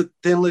called the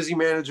Thin Lizzy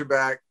manager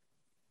back.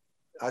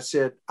 I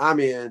said, I'm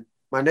in.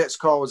 My next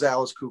call was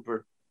Alice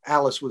Cooper.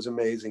 Alice was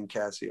amazing,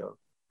 Cassio.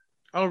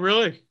 Oh,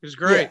 really? It was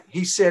great.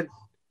 Yeah.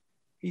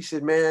 He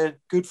said, man,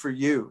 good for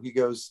you. He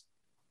goes,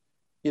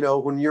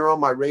 when you're on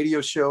my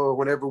radio show or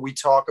whenever we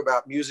talk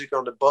about music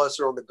on the bus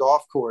or on the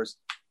golf course,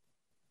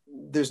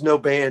 there's no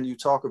band you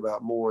talk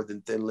about more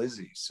than Thin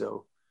Lizzy.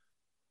 So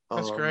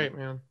that's great,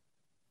 man.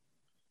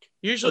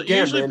 Usually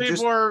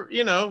people are,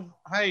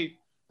 hey,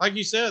 like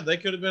you said, they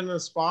could have been in the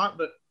spot,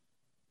 but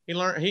he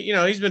learned,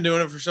 he's been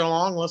doing it for so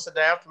long. Let's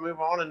adapt and move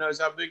on and knows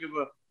how big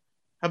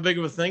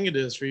of a thing it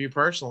is for you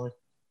personally.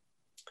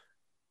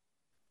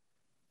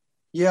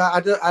 Yeah,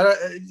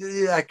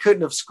 I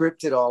couldn't have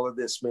scripted all of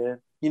this, man.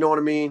 You know what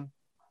I mean?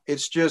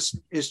 It's just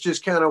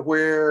kind of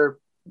where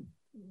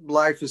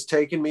life has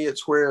taken me.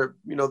 It's where,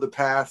 the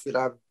path that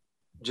I've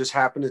just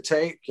happened to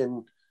take.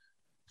 And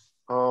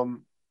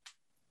I'm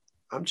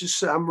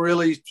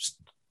really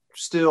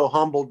still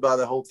humbled by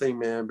the whole thing,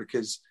 man,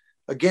 because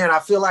again, I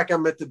feel like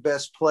I'm at the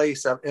best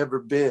place I've ever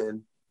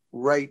been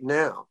right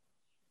now.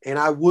 And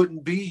I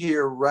wouldn't be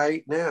here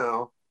right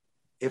now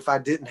if I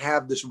didn't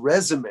have this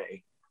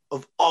resume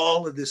of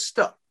all of this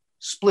stuff.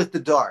 Split the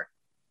Dark,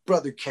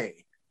 Brother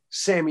Kane,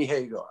 Sammy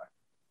Hagar,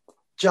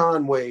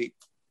 John Waite,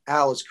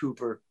 Alice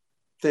Cooper,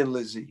 Thin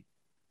Lizzy.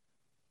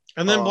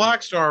 And then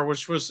Black Star,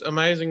 which was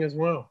amazing as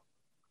well.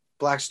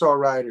 Black Star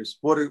Riders.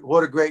 What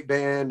a great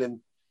band. And,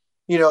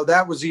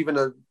 that was even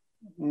a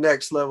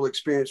next level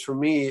experience for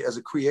me as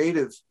a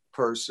creative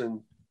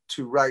person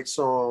to write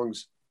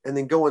songs and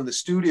then go in the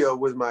studio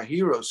with my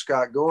hero,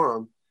 Scott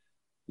Gorham,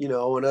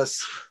 and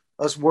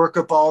us work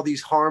up all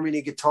these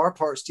harmony guitar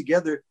parts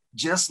together,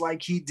 just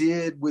like he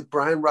did with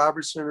Brian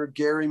Robertson or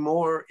Gary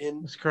Moore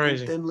in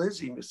Thin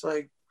Lizzy. It's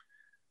like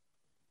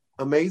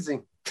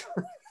amazing.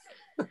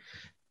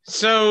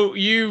 So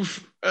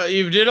you've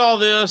did all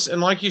this,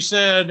 and like you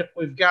said,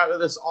 we've got to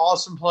this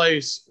awesome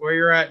place where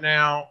you're at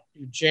now.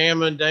 You're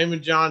jamming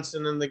Damon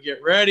Johnson and the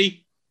Get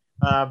Ready.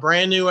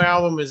 Brand new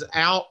album is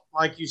out,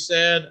 like you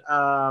said.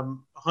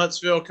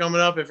 Huntsville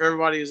coming up. If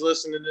everybody is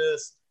listening to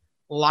this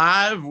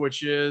live,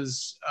 which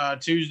is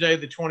Tuesday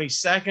the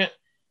 22nd,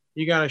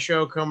 you got a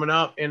show coming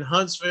up in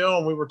Huntsville,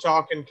 and we were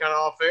talking kind of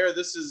off air.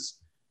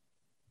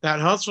 That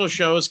Huntsville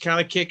show is kind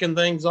of kicking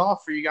things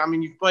off for you. I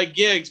mean, you've played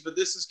gigs, but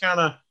this is kind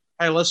of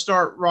hey, let's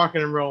start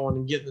rocking and rolling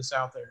and getting this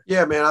out there.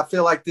 Yeah, man. I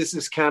feel like this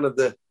is kind of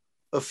the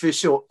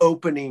official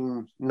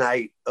opening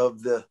night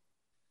of the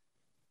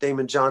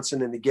Damon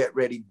Johnson and the Get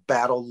Ready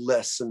Battle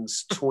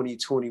Lessons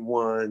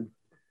 2021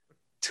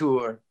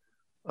 tour.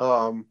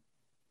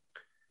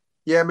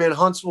 Yeah, man,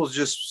 Huntsville's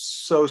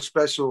just so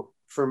special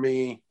for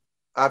me.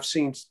 I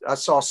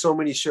saw so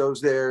many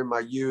shows there in my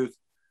youth.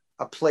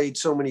 I played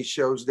so many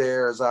shows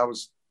there as I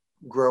was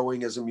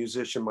growing as a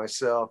musician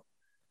myself.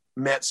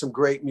 Met some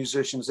great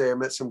musicians there,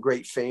 met some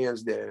great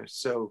fans there.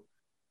 So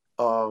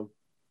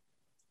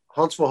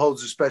Huntsville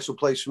holds a special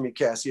place for me,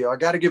 Cassio. I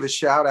got to give a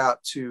shout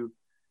out to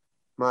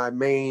my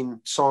main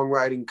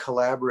songwriting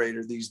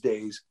collaborator these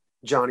days,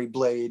 Johnny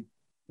Blade,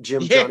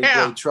 Johnny Blade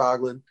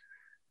Troglin.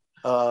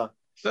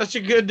 Such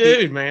a good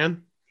dude,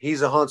 man.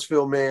 He's a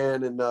Huntsville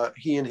man, and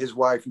he and his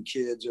wife and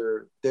kids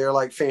they're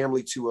like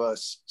family to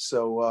us.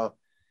 So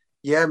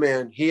yeah,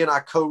 man, he and I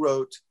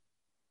co-wrote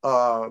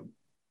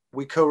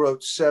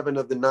 7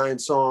 of the 9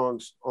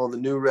 songs on the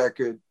new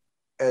record,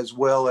 as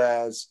well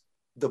as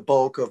the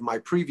bulk of my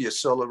previous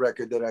solo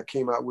record that I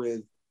came out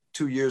with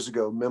 2 years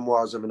ago,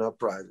 Memoirs of an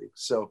Uprising.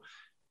 So,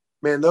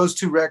 man, those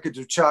 2 records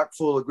are chock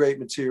full of great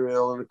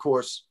material. And of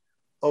course,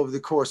 over the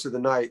course of the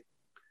night,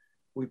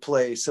 we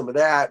play some of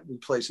that. We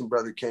play some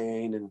Brother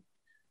Kane and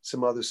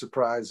some other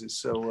surprises.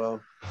 So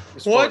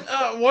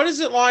what is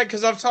it like?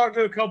 Because I've talked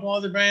to a couple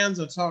other bands.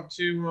 I just talked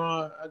to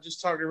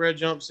Red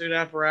Jumpsuit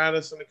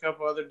Apparatus and a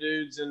couple other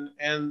dudes,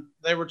 and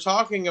they were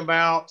talking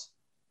about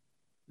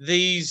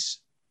these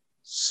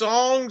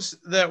songs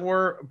that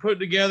were put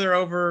together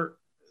over,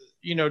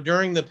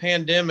 during the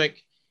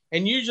pandemic.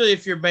 And usually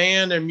if you're a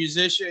band and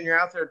musician, you're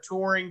out there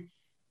touring,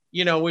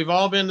 we've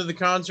all been to the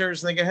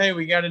concerts thinking, hey,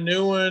 we got a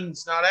new one.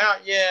 It's not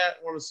out yet.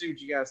 Want to see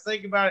what you guys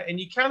think about it. And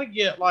you kind of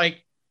get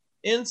like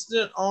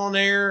instant on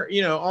air,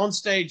 on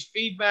stage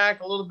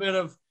feedback, a little bit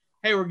of,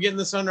 hey, we're getting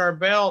this under our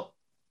belt.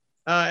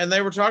 And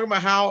they were talking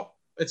about how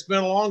it's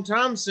been a long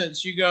time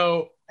since you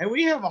go, hey,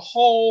 we have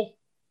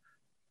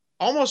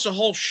almost a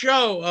whole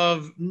show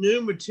of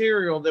new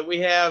material that we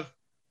have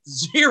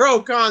zero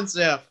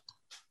concept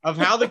of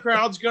how the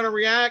crowd's going to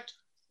react,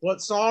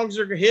 what songs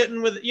are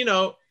hitting with,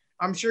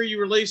 I'm sure you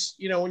release,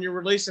 when you're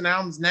releasing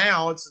albums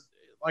now, it's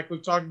like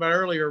we've talked about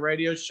earlier,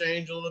 radio's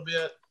changed a little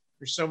bit.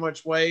 There's so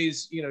much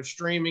ways,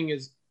 streaming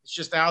it's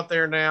just out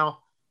there now.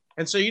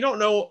 And so you don't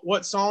know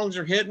what songs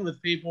are hitting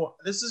with people.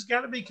 This has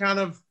got to be kind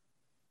of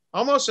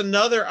almost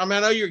another, I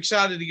know you're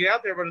excited to get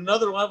out there, but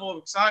another level of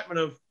excitement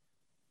of,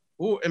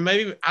 ooh, and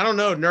maybe, I don't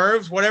know,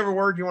 nerves, whatever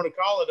word you want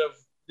to call it, of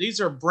these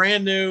are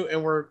brand new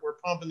and we're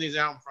pumping these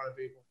out in front of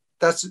people.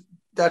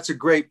 That's a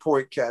great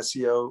point,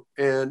 Cassio.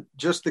 And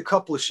just a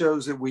couple of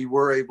shows that we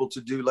were able to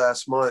do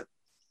last month,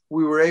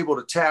 we were able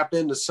to tap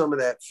into some of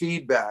that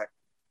feedback,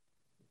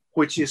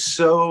 which is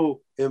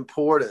so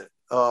important.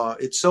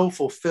 It's so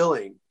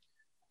fulfilling.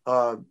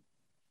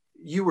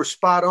 You were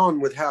spot on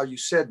with how you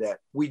said that.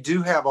 We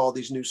do have all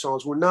these new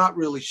songs. We're not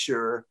really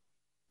sure,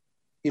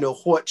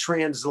 what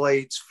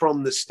translates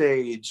from the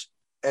stage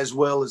as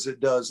well as it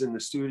does in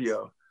the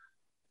studio.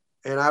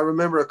 And I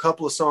remember a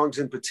couple of songs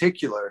in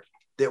particular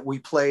that we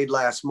played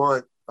last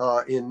month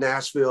in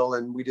Nashville,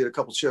 and we did a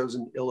couple shows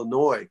in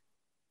Illinois.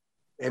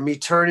 And me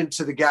turning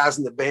to the guys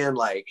in the band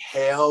like,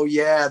 hell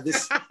yeah,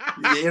 this,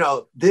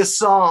 this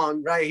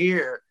song right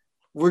here,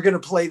 we're going to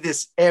play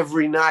this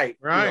every night,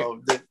 right?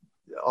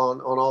 On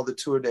all the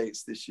tour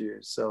dates this year.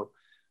 So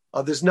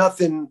there's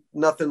nothing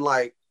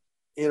like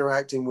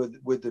interacting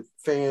with the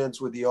fans,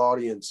 with the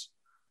audience.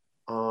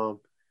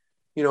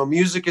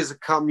 Music is a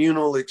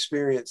communal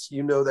experience.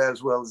 You know that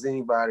as well as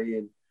anybody.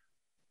 And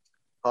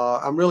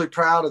I'm really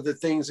proud of the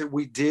things that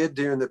we did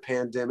during the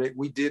pandemic.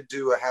 We did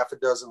do a half a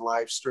dozen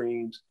live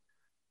streams,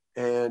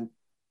 and,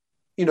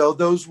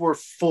 those were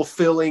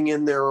fulfilling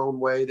in their own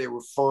way. They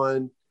were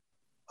fun.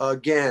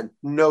 Again,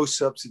 no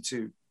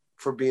substitute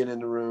for being in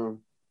the room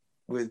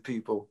with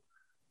people.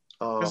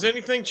 Has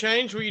anything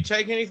changed? Will you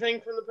take anything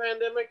from the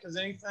pandemic? Has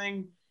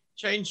anything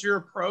changed your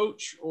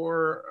approach,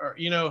 or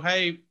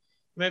hey,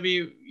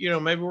 maybe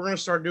we're going to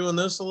start doing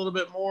this a little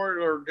bit more,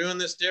 or doing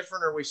this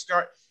different, or we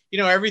start,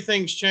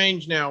 everything's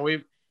changed now.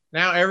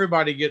 Now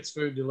everybody gets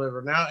food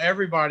delivered. Now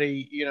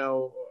everybody,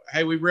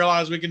 hey, we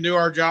realize we can do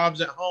our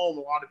jobs at home,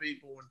 a lot of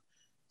people. And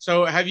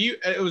so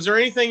was there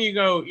anything you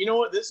go,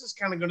 what, this is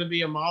kind of going to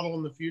be a model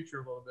in the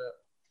future a little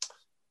bit?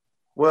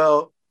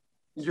 Well,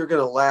 you're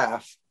going to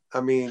laugh.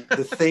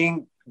 The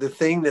thing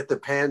that the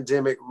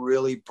pandemic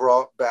really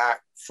brought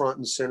back front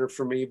and center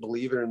for me,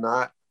 believe it or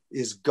not,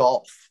 is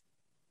golf.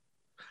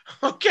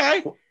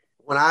 Okay.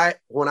 When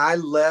I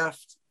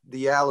left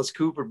the Alice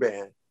Cooper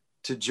band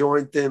to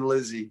join Thin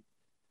Lizzy,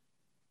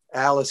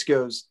 Alice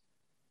goes,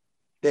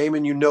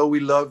 Damon, we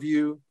love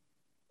you.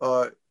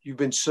 You've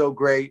been so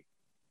great,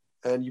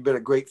 and you've been a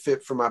great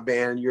fit for my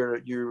band.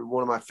 You're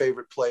one of my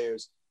favorite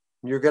players.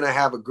 You're going to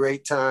have a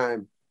great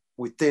time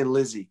with Thin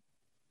Lizzy,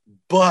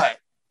 but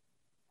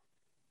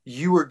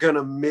you are going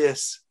to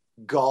miss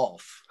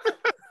golf.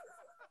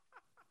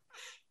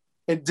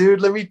 And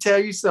dude, let me tell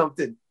you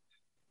something.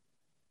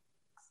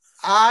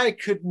 I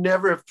could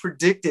never have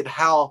predicted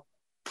how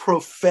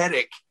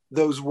prophetic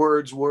those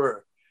words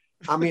were.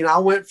 I mean, I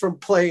went from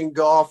playing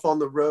golf on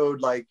the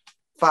road like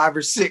 5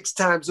 or 6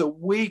 times a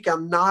week,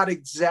 I'm not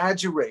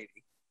exaggerating,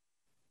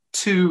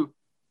 to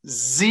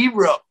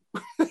 0.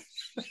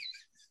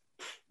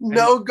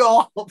 No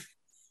golf.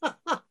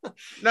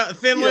 No,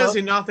 Thin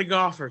Lizzy, not the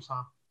golfers,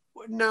 huh?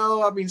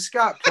 No, I mean,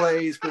 Scott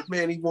plays, but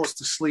man, he wants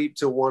to sleep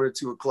till 1 or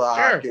 2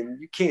 o'clock. Sure. And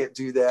you can't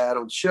do that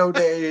on show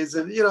days.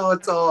 And, it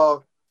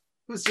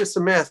was just a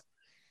mess.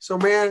 So,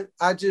 man,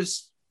 I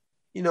just,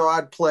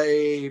 I'd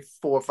play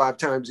 4 or 5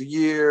 times a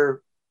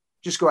year,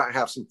 just go out and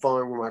have some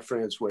fun with my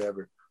friends,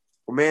 whatever.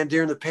 Well, man,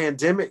 during the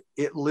pandemic,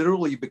 it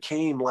literally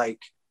became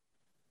like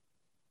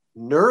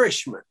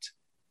nourishment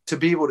to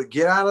be able to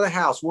get out of the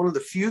house. One of the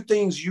few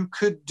things you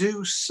could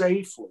do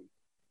safely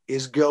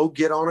is go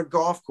get on a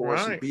golf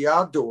course and be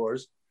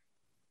outdoors.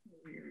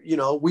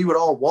 We would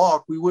all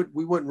walk. We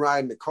wouldn't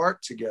ride in the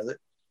cart together.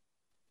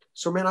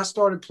 So, man, I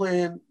started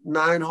playing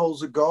 9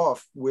 holes of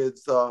golf with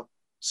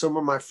some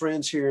of my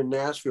friends here in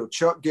Nashville.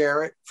 Chuck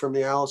Garrett from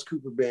the Alice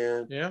Cooper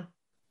Band. Yeah.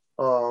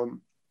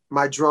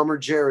 My drummer,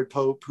 Jared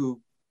Pope,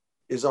 who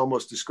is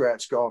almost a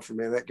scratch golfer,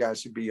 man. That guy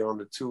should be on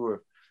the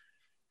tour.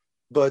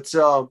 But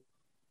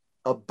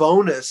a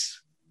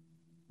bonus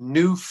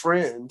new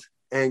friend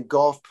and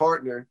golf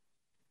partner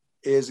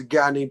is a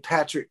guy named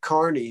Patrick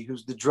Carney,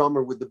 who's the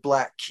drummer with the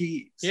Black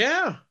Keys.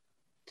 Yeah.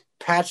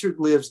 Patrick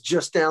lives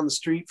just down the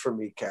street from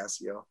me,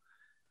 Cassio.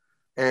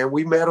 And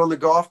we met on the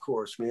golf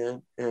course,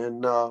 man.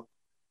 And,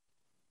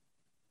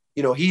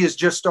 he has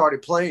just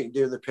started playing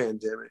during the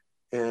pandemic.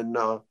 And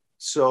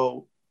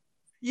so,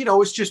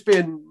 it's just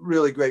been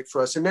really great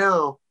for us. And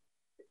now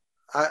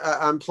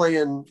I'm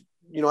playing,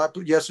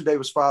 yesterday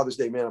was Father's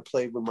Day, man. I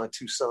played with my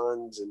 2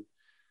 sons. And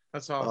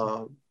that's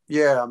awesome.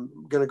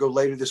 I'm going to go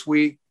later this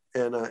week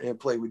and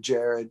play with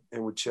Jared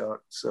and with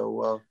Chuck.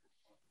 So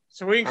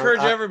we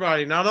encourage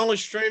everybody, not only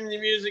stream the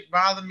music,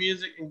 buy the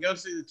music, and go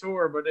see the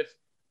tour, but if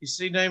you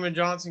see Damon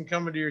Johnson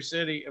coming to your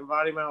city,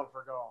 invite him out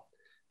for golf.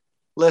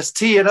 Let's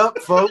tee it up,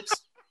 folks.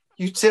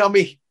 You tell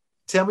me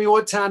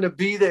what time to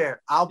be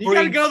there. You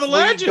got to go to the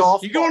Ledges.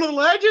 You going to the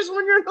Ledges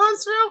when you're in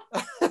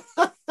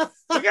Huntsville?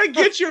 You got to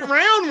get you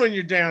around when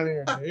you're down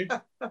here, dude.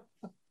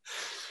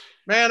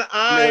 Man,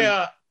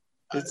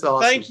 it's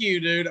awesome. Thank you,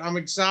 dude. I'm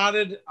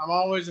excited. I'm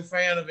always a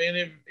fan of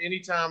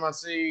anytime I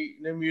see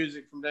new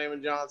music from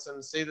Damon Johnson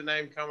and see the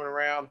name coming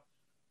around.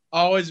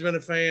 Always been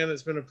a fan.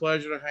 It's been a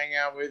pleasure to hang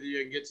out with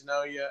you and get to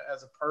know you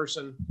as a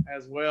person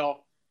as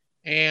well.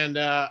 And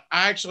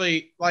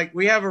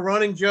we have a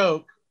running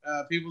joke.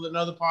 People that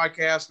know the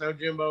podcast know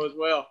Jimbo as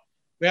well.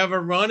 We have a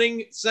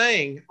running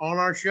saying on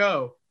our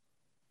show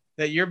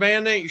that your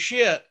band ain't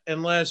shit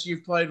unless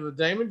you've played with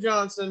Damon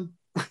Johnson,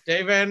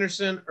 Dave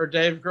Anderson, or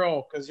Dave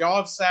Grohl, because y'all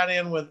have sat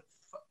in with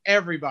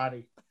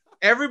everybody.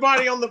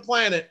 Everybody on the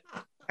planet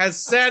has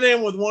sat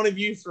in with one of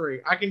you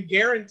 3. I can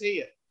guarantee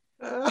it.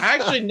 I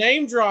actually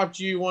name dropped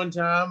you one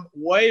time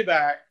way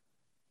back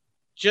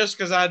just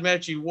because I'd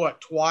met you,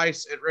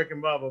 twice at Rick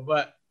and Bubba.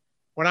 But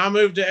when I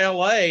moved to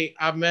LA,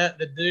 I met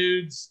the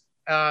dudes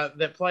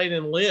that played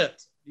in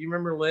Lit. Do you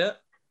remember Lit?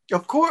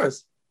 Of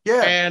course.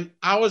 Yeah. And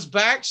I was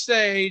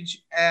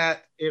backstage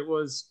it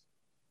was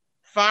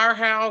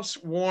Firehouse,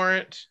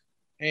 Warrant,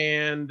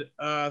 and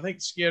I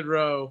think Skid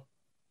Row.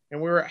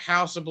 And we were at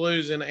House of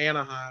Blues in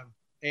Anaheim.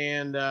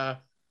 And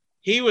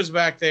he was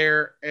back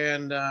there,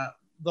 and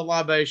the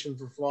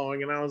libations were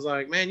flowing. And I was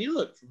like, man, you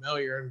look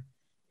familiar. And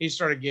he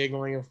started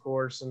giggling, of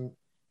course, and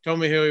told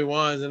me who he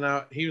was. And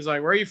he was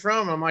like, where are you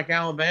from? I'm like,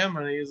 Alabama.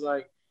 And he was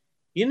like,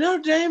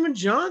 Damon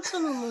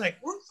Johnson? I'm like,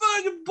 we're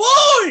fucking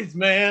boys,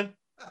 man.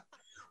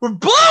 We're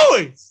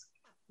boys.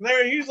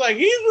 And he was like,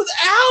 he's with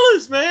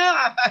Alice, man.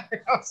 I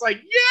was like,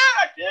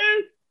 yeah,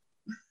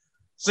 dude.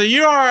 So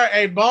you are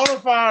a bona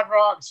fide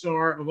rock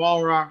star of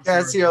all rock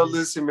stars. Cassio,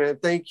 listen, man,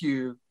 thank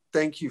you.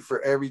 Thank you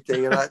for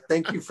everything. And I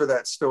thank you for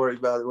that story,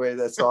 by the way.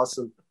 That's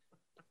awesome.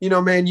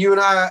 Man, you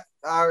and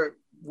I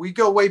we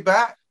go way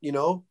back,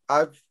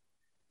 I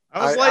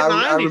was late 90s.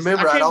 I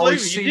remember I'd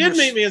always see you did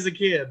meet me as a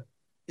kid.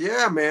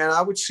 Yeah, man.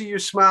 I would see your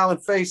smiling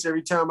face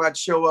every time I'd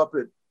show up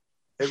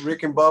at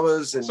Rick and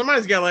Bubba's. And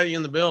somebody's got to let you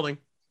in the building.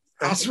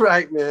 That's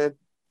right, man.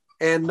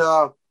 And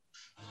how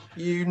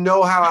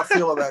I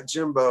feel about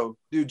Jimbo.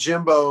 Dude,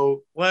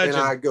 Jimbo Legend.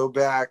 And I go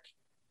back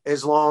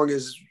as long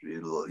as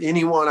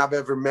anyone I've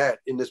ever met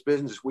in this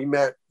business. We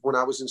met when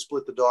I was in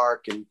Split the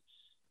Dark, and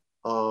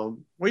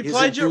we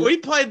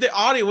played the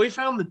audio. We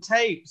found the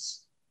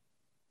tapes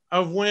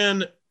of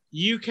when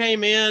you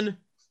came in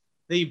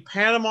the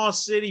Panama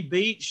City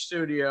Beach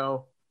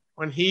studio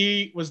when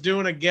he was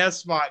doing a guest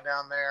spot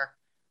down there.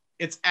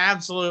 It's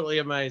absolutely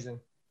amazing.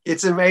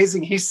 It's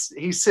amazing. He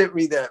sent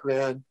me that,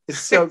 man. It's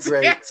so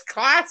great. It's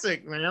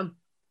classic, man.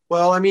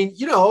 Well, I mean,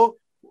 you're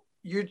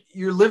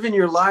living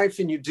your life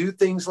and you do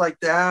things like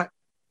that,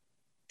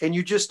 and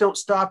you just don't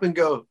stop and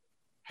go,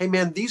 hey,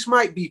 man, these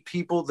might be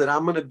people that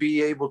I'm going to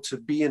be able to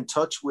be in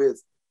touch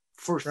with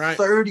for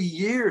 30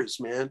 years,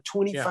 man,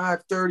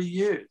 25, 30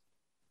 years.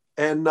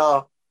 And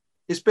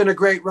it's been a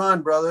great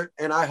run, brother.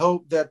 And I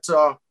hope that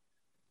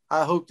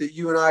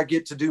you and I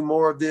get to do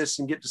more of this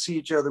and get to see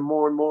each other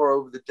more and more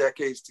over the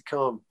decades to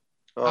come.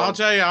 I'll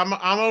tell you,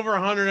 I'm over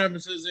 100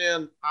 episodes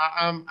in.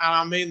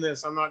 I mean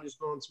this. I'm not just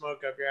blowing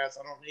smoke up your ass.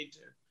 I don't need to.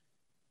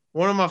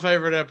 One of my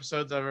favorite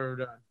episodes I've ever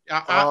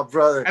done.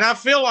 Brother. And I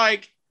feel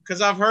like, because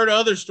I've heard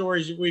other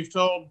stories that we've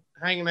told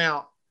hanging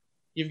out,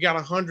 you've got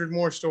 100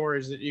 more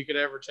stories that you could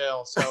ever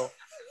tell. So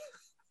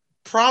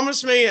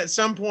promise me at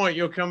some point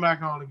you'll come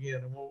back on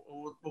again. And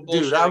we'll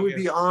dude, I would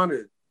be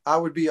honored. I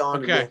would be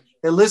honored. Okay. Man.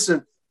 And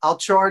listen, I'll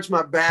charge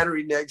my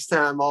battery next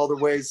time all the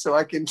way so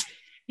I can.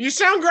 You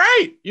sound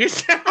great. You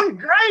sound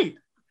great.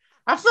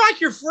 I feel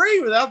like you're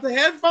free without the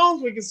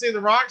headphones. We can see the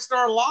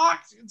Rockstar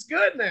locks. It's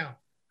good now.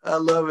 I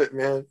love it,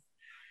 man.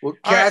 Well,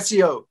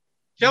 Cassio. Right.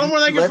 Tell them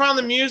where they can find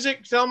the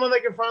music. Tell them where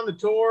they can find the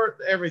tour,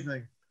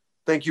 everything.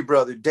 Thank you,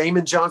 brother.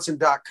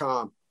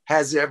 DamonJohnson.com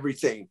has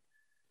everything.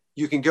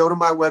 You can go to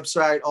my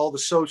website. All the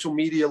social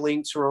media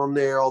links are on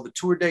there. All the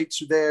tour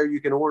dates are there.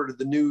 You can order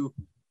the new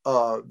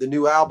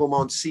album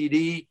on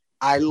CD.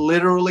 I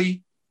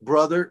literally,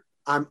 brother,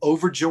 I'm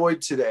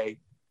overjoyed today.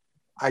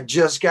 I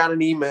just got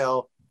an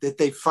email that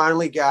they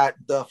finally got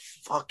the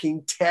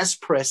fucking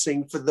test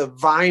pressing for the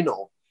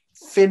vinyl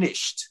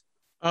finished.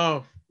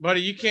 Oh,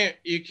 buddy, you can't.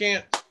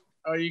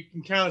 Oh, you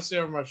can kind of see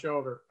over my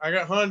shoulder. I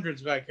got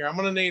hundreds back here. I'm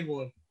gonna need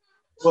one.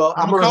 Well,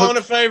 I'm calling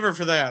a favor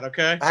for that.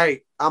 Okay.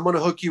 Hey, I'm gonna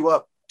hook you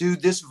up,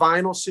 dude. This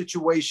vinyl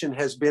situation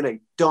has been a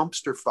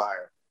dumpster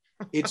fire.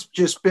 It's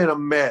just been a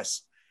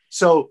mess.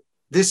 So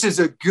this is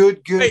a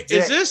good. Hey,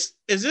 day. is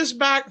this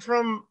back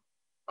from?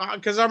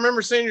 Because I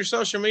remember seeing your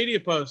social media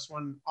posts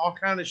when all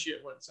kind of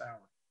shit went sour.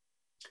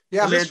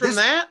 Yeah, is man. This from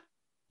that?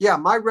 Yeah,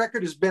 my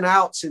record has been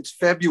out since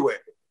February.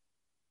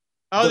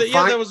 Oh,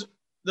 there was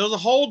a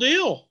whole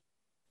deal.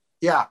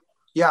 Yeah.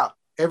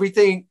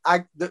 Everything.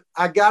 I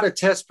got a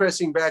test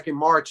pressing back in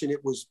March, and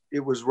it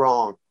was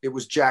wrong. It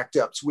was jacked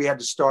up, so we had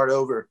to start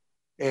over.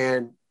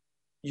 And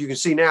you can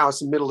see now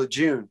it's the middle of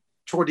June,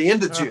 toward the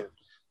end of June.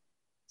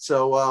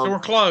 So we're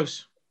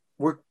close.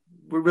 We're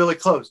really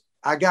close.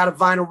 I got a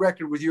vinyl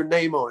record with your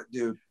name on it,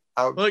 dude.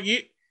 Look,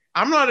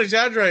 I'm not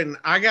exaggerating.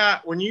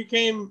 When you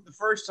came the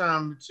first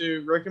time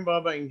to Rick and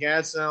Bubba in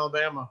Gadsden,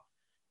 Alabama,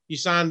 you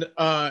signed.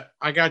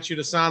 I got you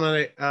to sign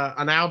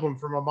an album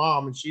for my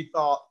mom, and she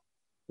thought,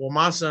 well,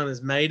 my son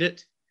has made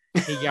it.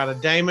 He got a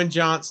Damon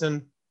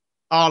Johnson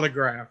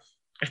autograph.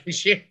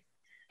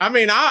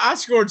 I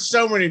scored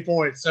so many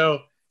points.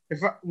 So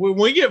when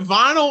we get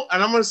vinyl,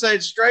 and I'm going to say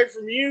it straight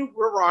from you,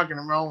 we're rocking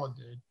and rolling,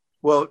 dude.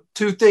 Well,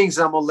 two things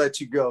I'm going to let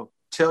you go.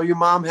 Tell your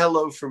mom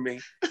hello for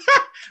me.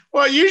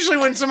 Well, usually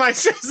when somebody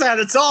says that,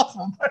 it's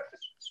awful.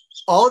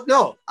 Oh,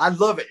 no, I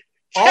love it.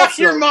 Tell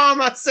your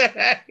mom I said,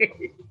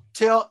 hey.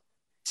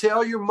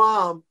 Tell your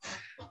mom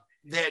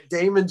that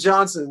Damon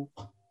Johnson,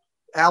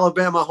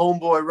 Alabama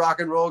homeboy rock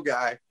and roll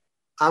guy,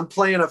 I'm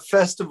playing a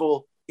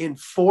festival in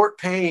Fort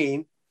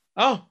Payne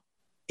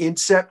in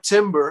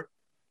September,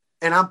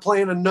 and I'm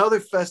playing another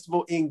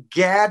festival in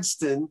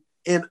Gadsden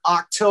in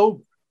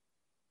October.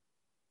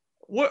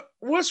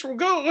 What's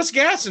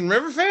Gadsden?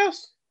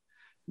 Riverfest?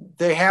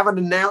 They haven't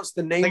announced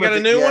the name of it. They got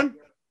a new one?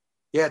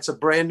 Yeah, it's a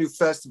brand new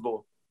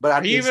festival. But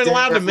are you even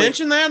allowed to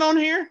mention that on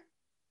here?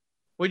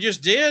 We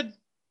just did.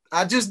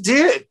 I just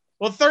did.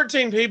 Well,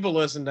 13 people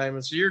listen,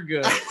 Damon, so you're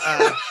good.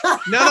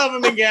 None of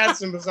them in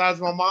Gadsden besides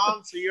my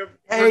mom, so you're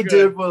hey, good.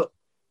 Dude, well,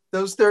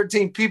 those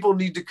 13 people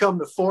need to come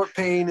to Fort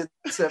Payne in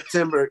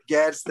September,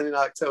 Gadsden in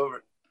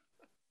October.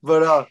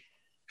 But,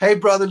 hey,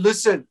 brother,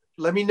 listen,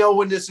 let me know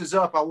when this is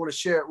up. I want to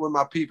share it with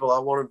my people. I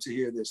want them to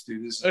hear this,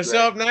 dude. It's great.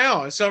 Up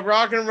now. It's up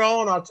rock and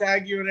roll, and I'll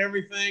tag you and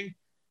everything.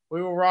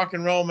 We will rock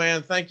and roll,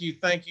 man. Thank you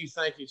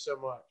so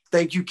much.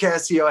 Thank you,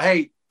 Cassio.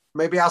 Hey,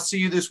 maybe I'll see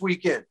you this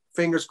weekend.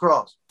 Fingers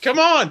crossed. Come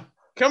on.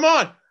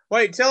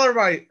 Wait, tell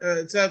everybody.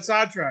 It's at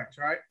Sidetracks,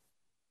 right?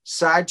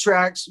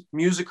 Sidetracks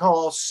Music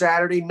Hall,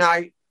 Saturday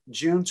night,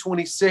 June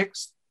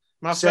 26th.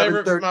 My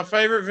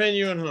favorite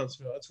venue in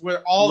Huntsville. It's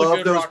where all the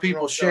good those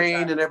people.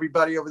 Shane and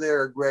everybody over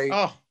there are great.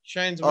 Oh,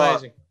 Shane's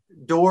amazing.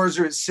 Doors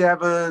are at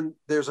 7.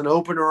 There's an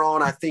opener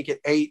on, I think, at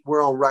 8.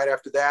 We're on right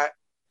after that.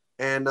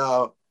 And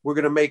we're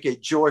going to make a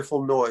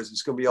joyful noise.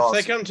 It's going to be awesome.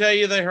 If they come tell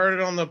you they heard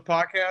it on the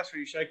podcast,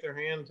 will you shake their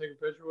hand and take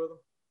a picture with them?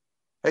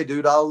 Hey,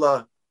 dude,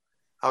 I'll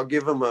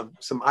give them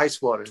some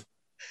ice water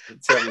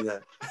and tell you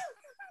that.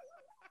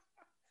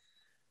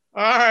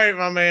 All right,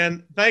 my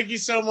man. Thank you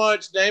so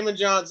much, Damon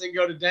Johnson.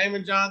 Go to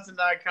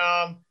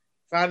DamonJohnson.com.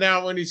 Find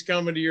out when he's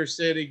coming to your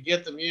city.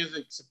 Get the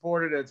music.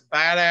 Support it. It's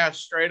badass,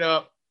 straight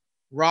up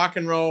rock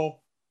and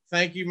roll.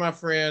 Thank you, my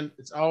friend.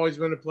 It's always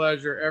been a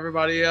pleasure.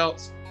 Everybody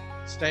else,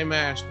 stay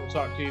mashed. We'll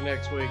talk to you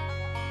next week.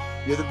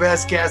 You're the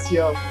best,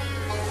 Cassio.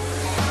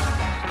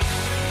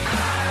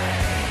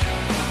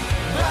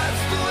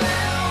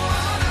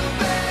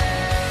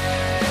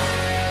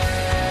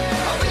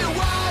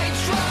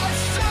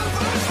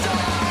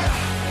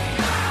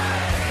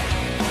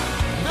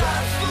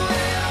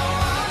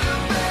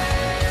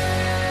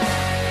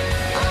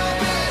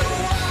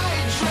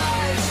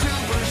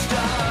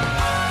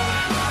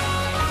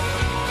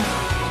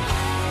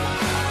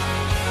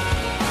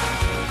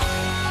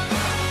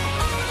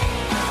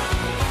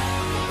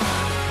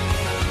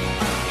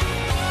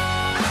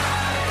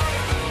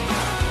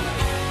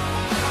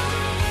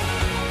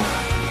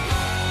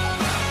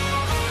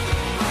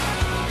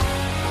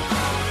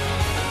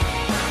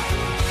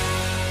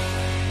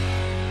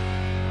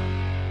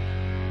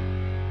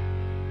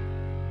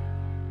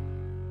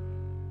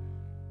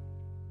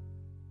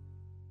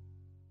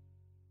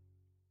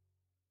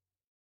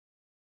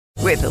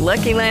 With the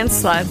Lucky Land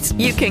Slots,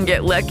 you can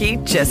get lucky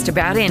just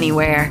about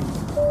anywhere.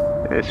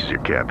 This is your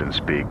captain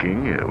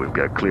speaking. We've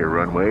got clear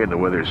runway and the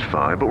weather's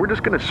fine, but we're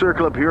just going to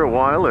circle up here a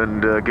while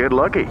and get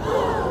lucky.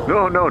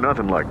 No,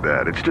 nothing like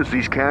that. It's just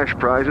these cash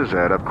prizes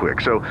add up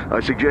quick. So I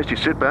suggest you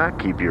sit back,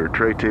 keep your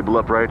tray table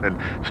upright, and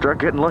start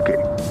getting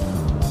lucky.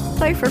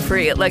 Play for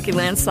free at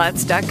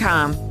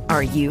LuckyLandSlots.com.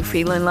 Are you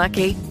feeling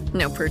lucky?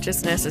 No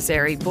purchase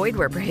necessary. Void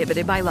where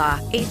prohibited by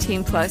law.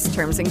 18+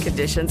 terms and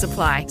conditions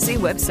apply. See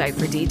website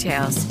for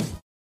details.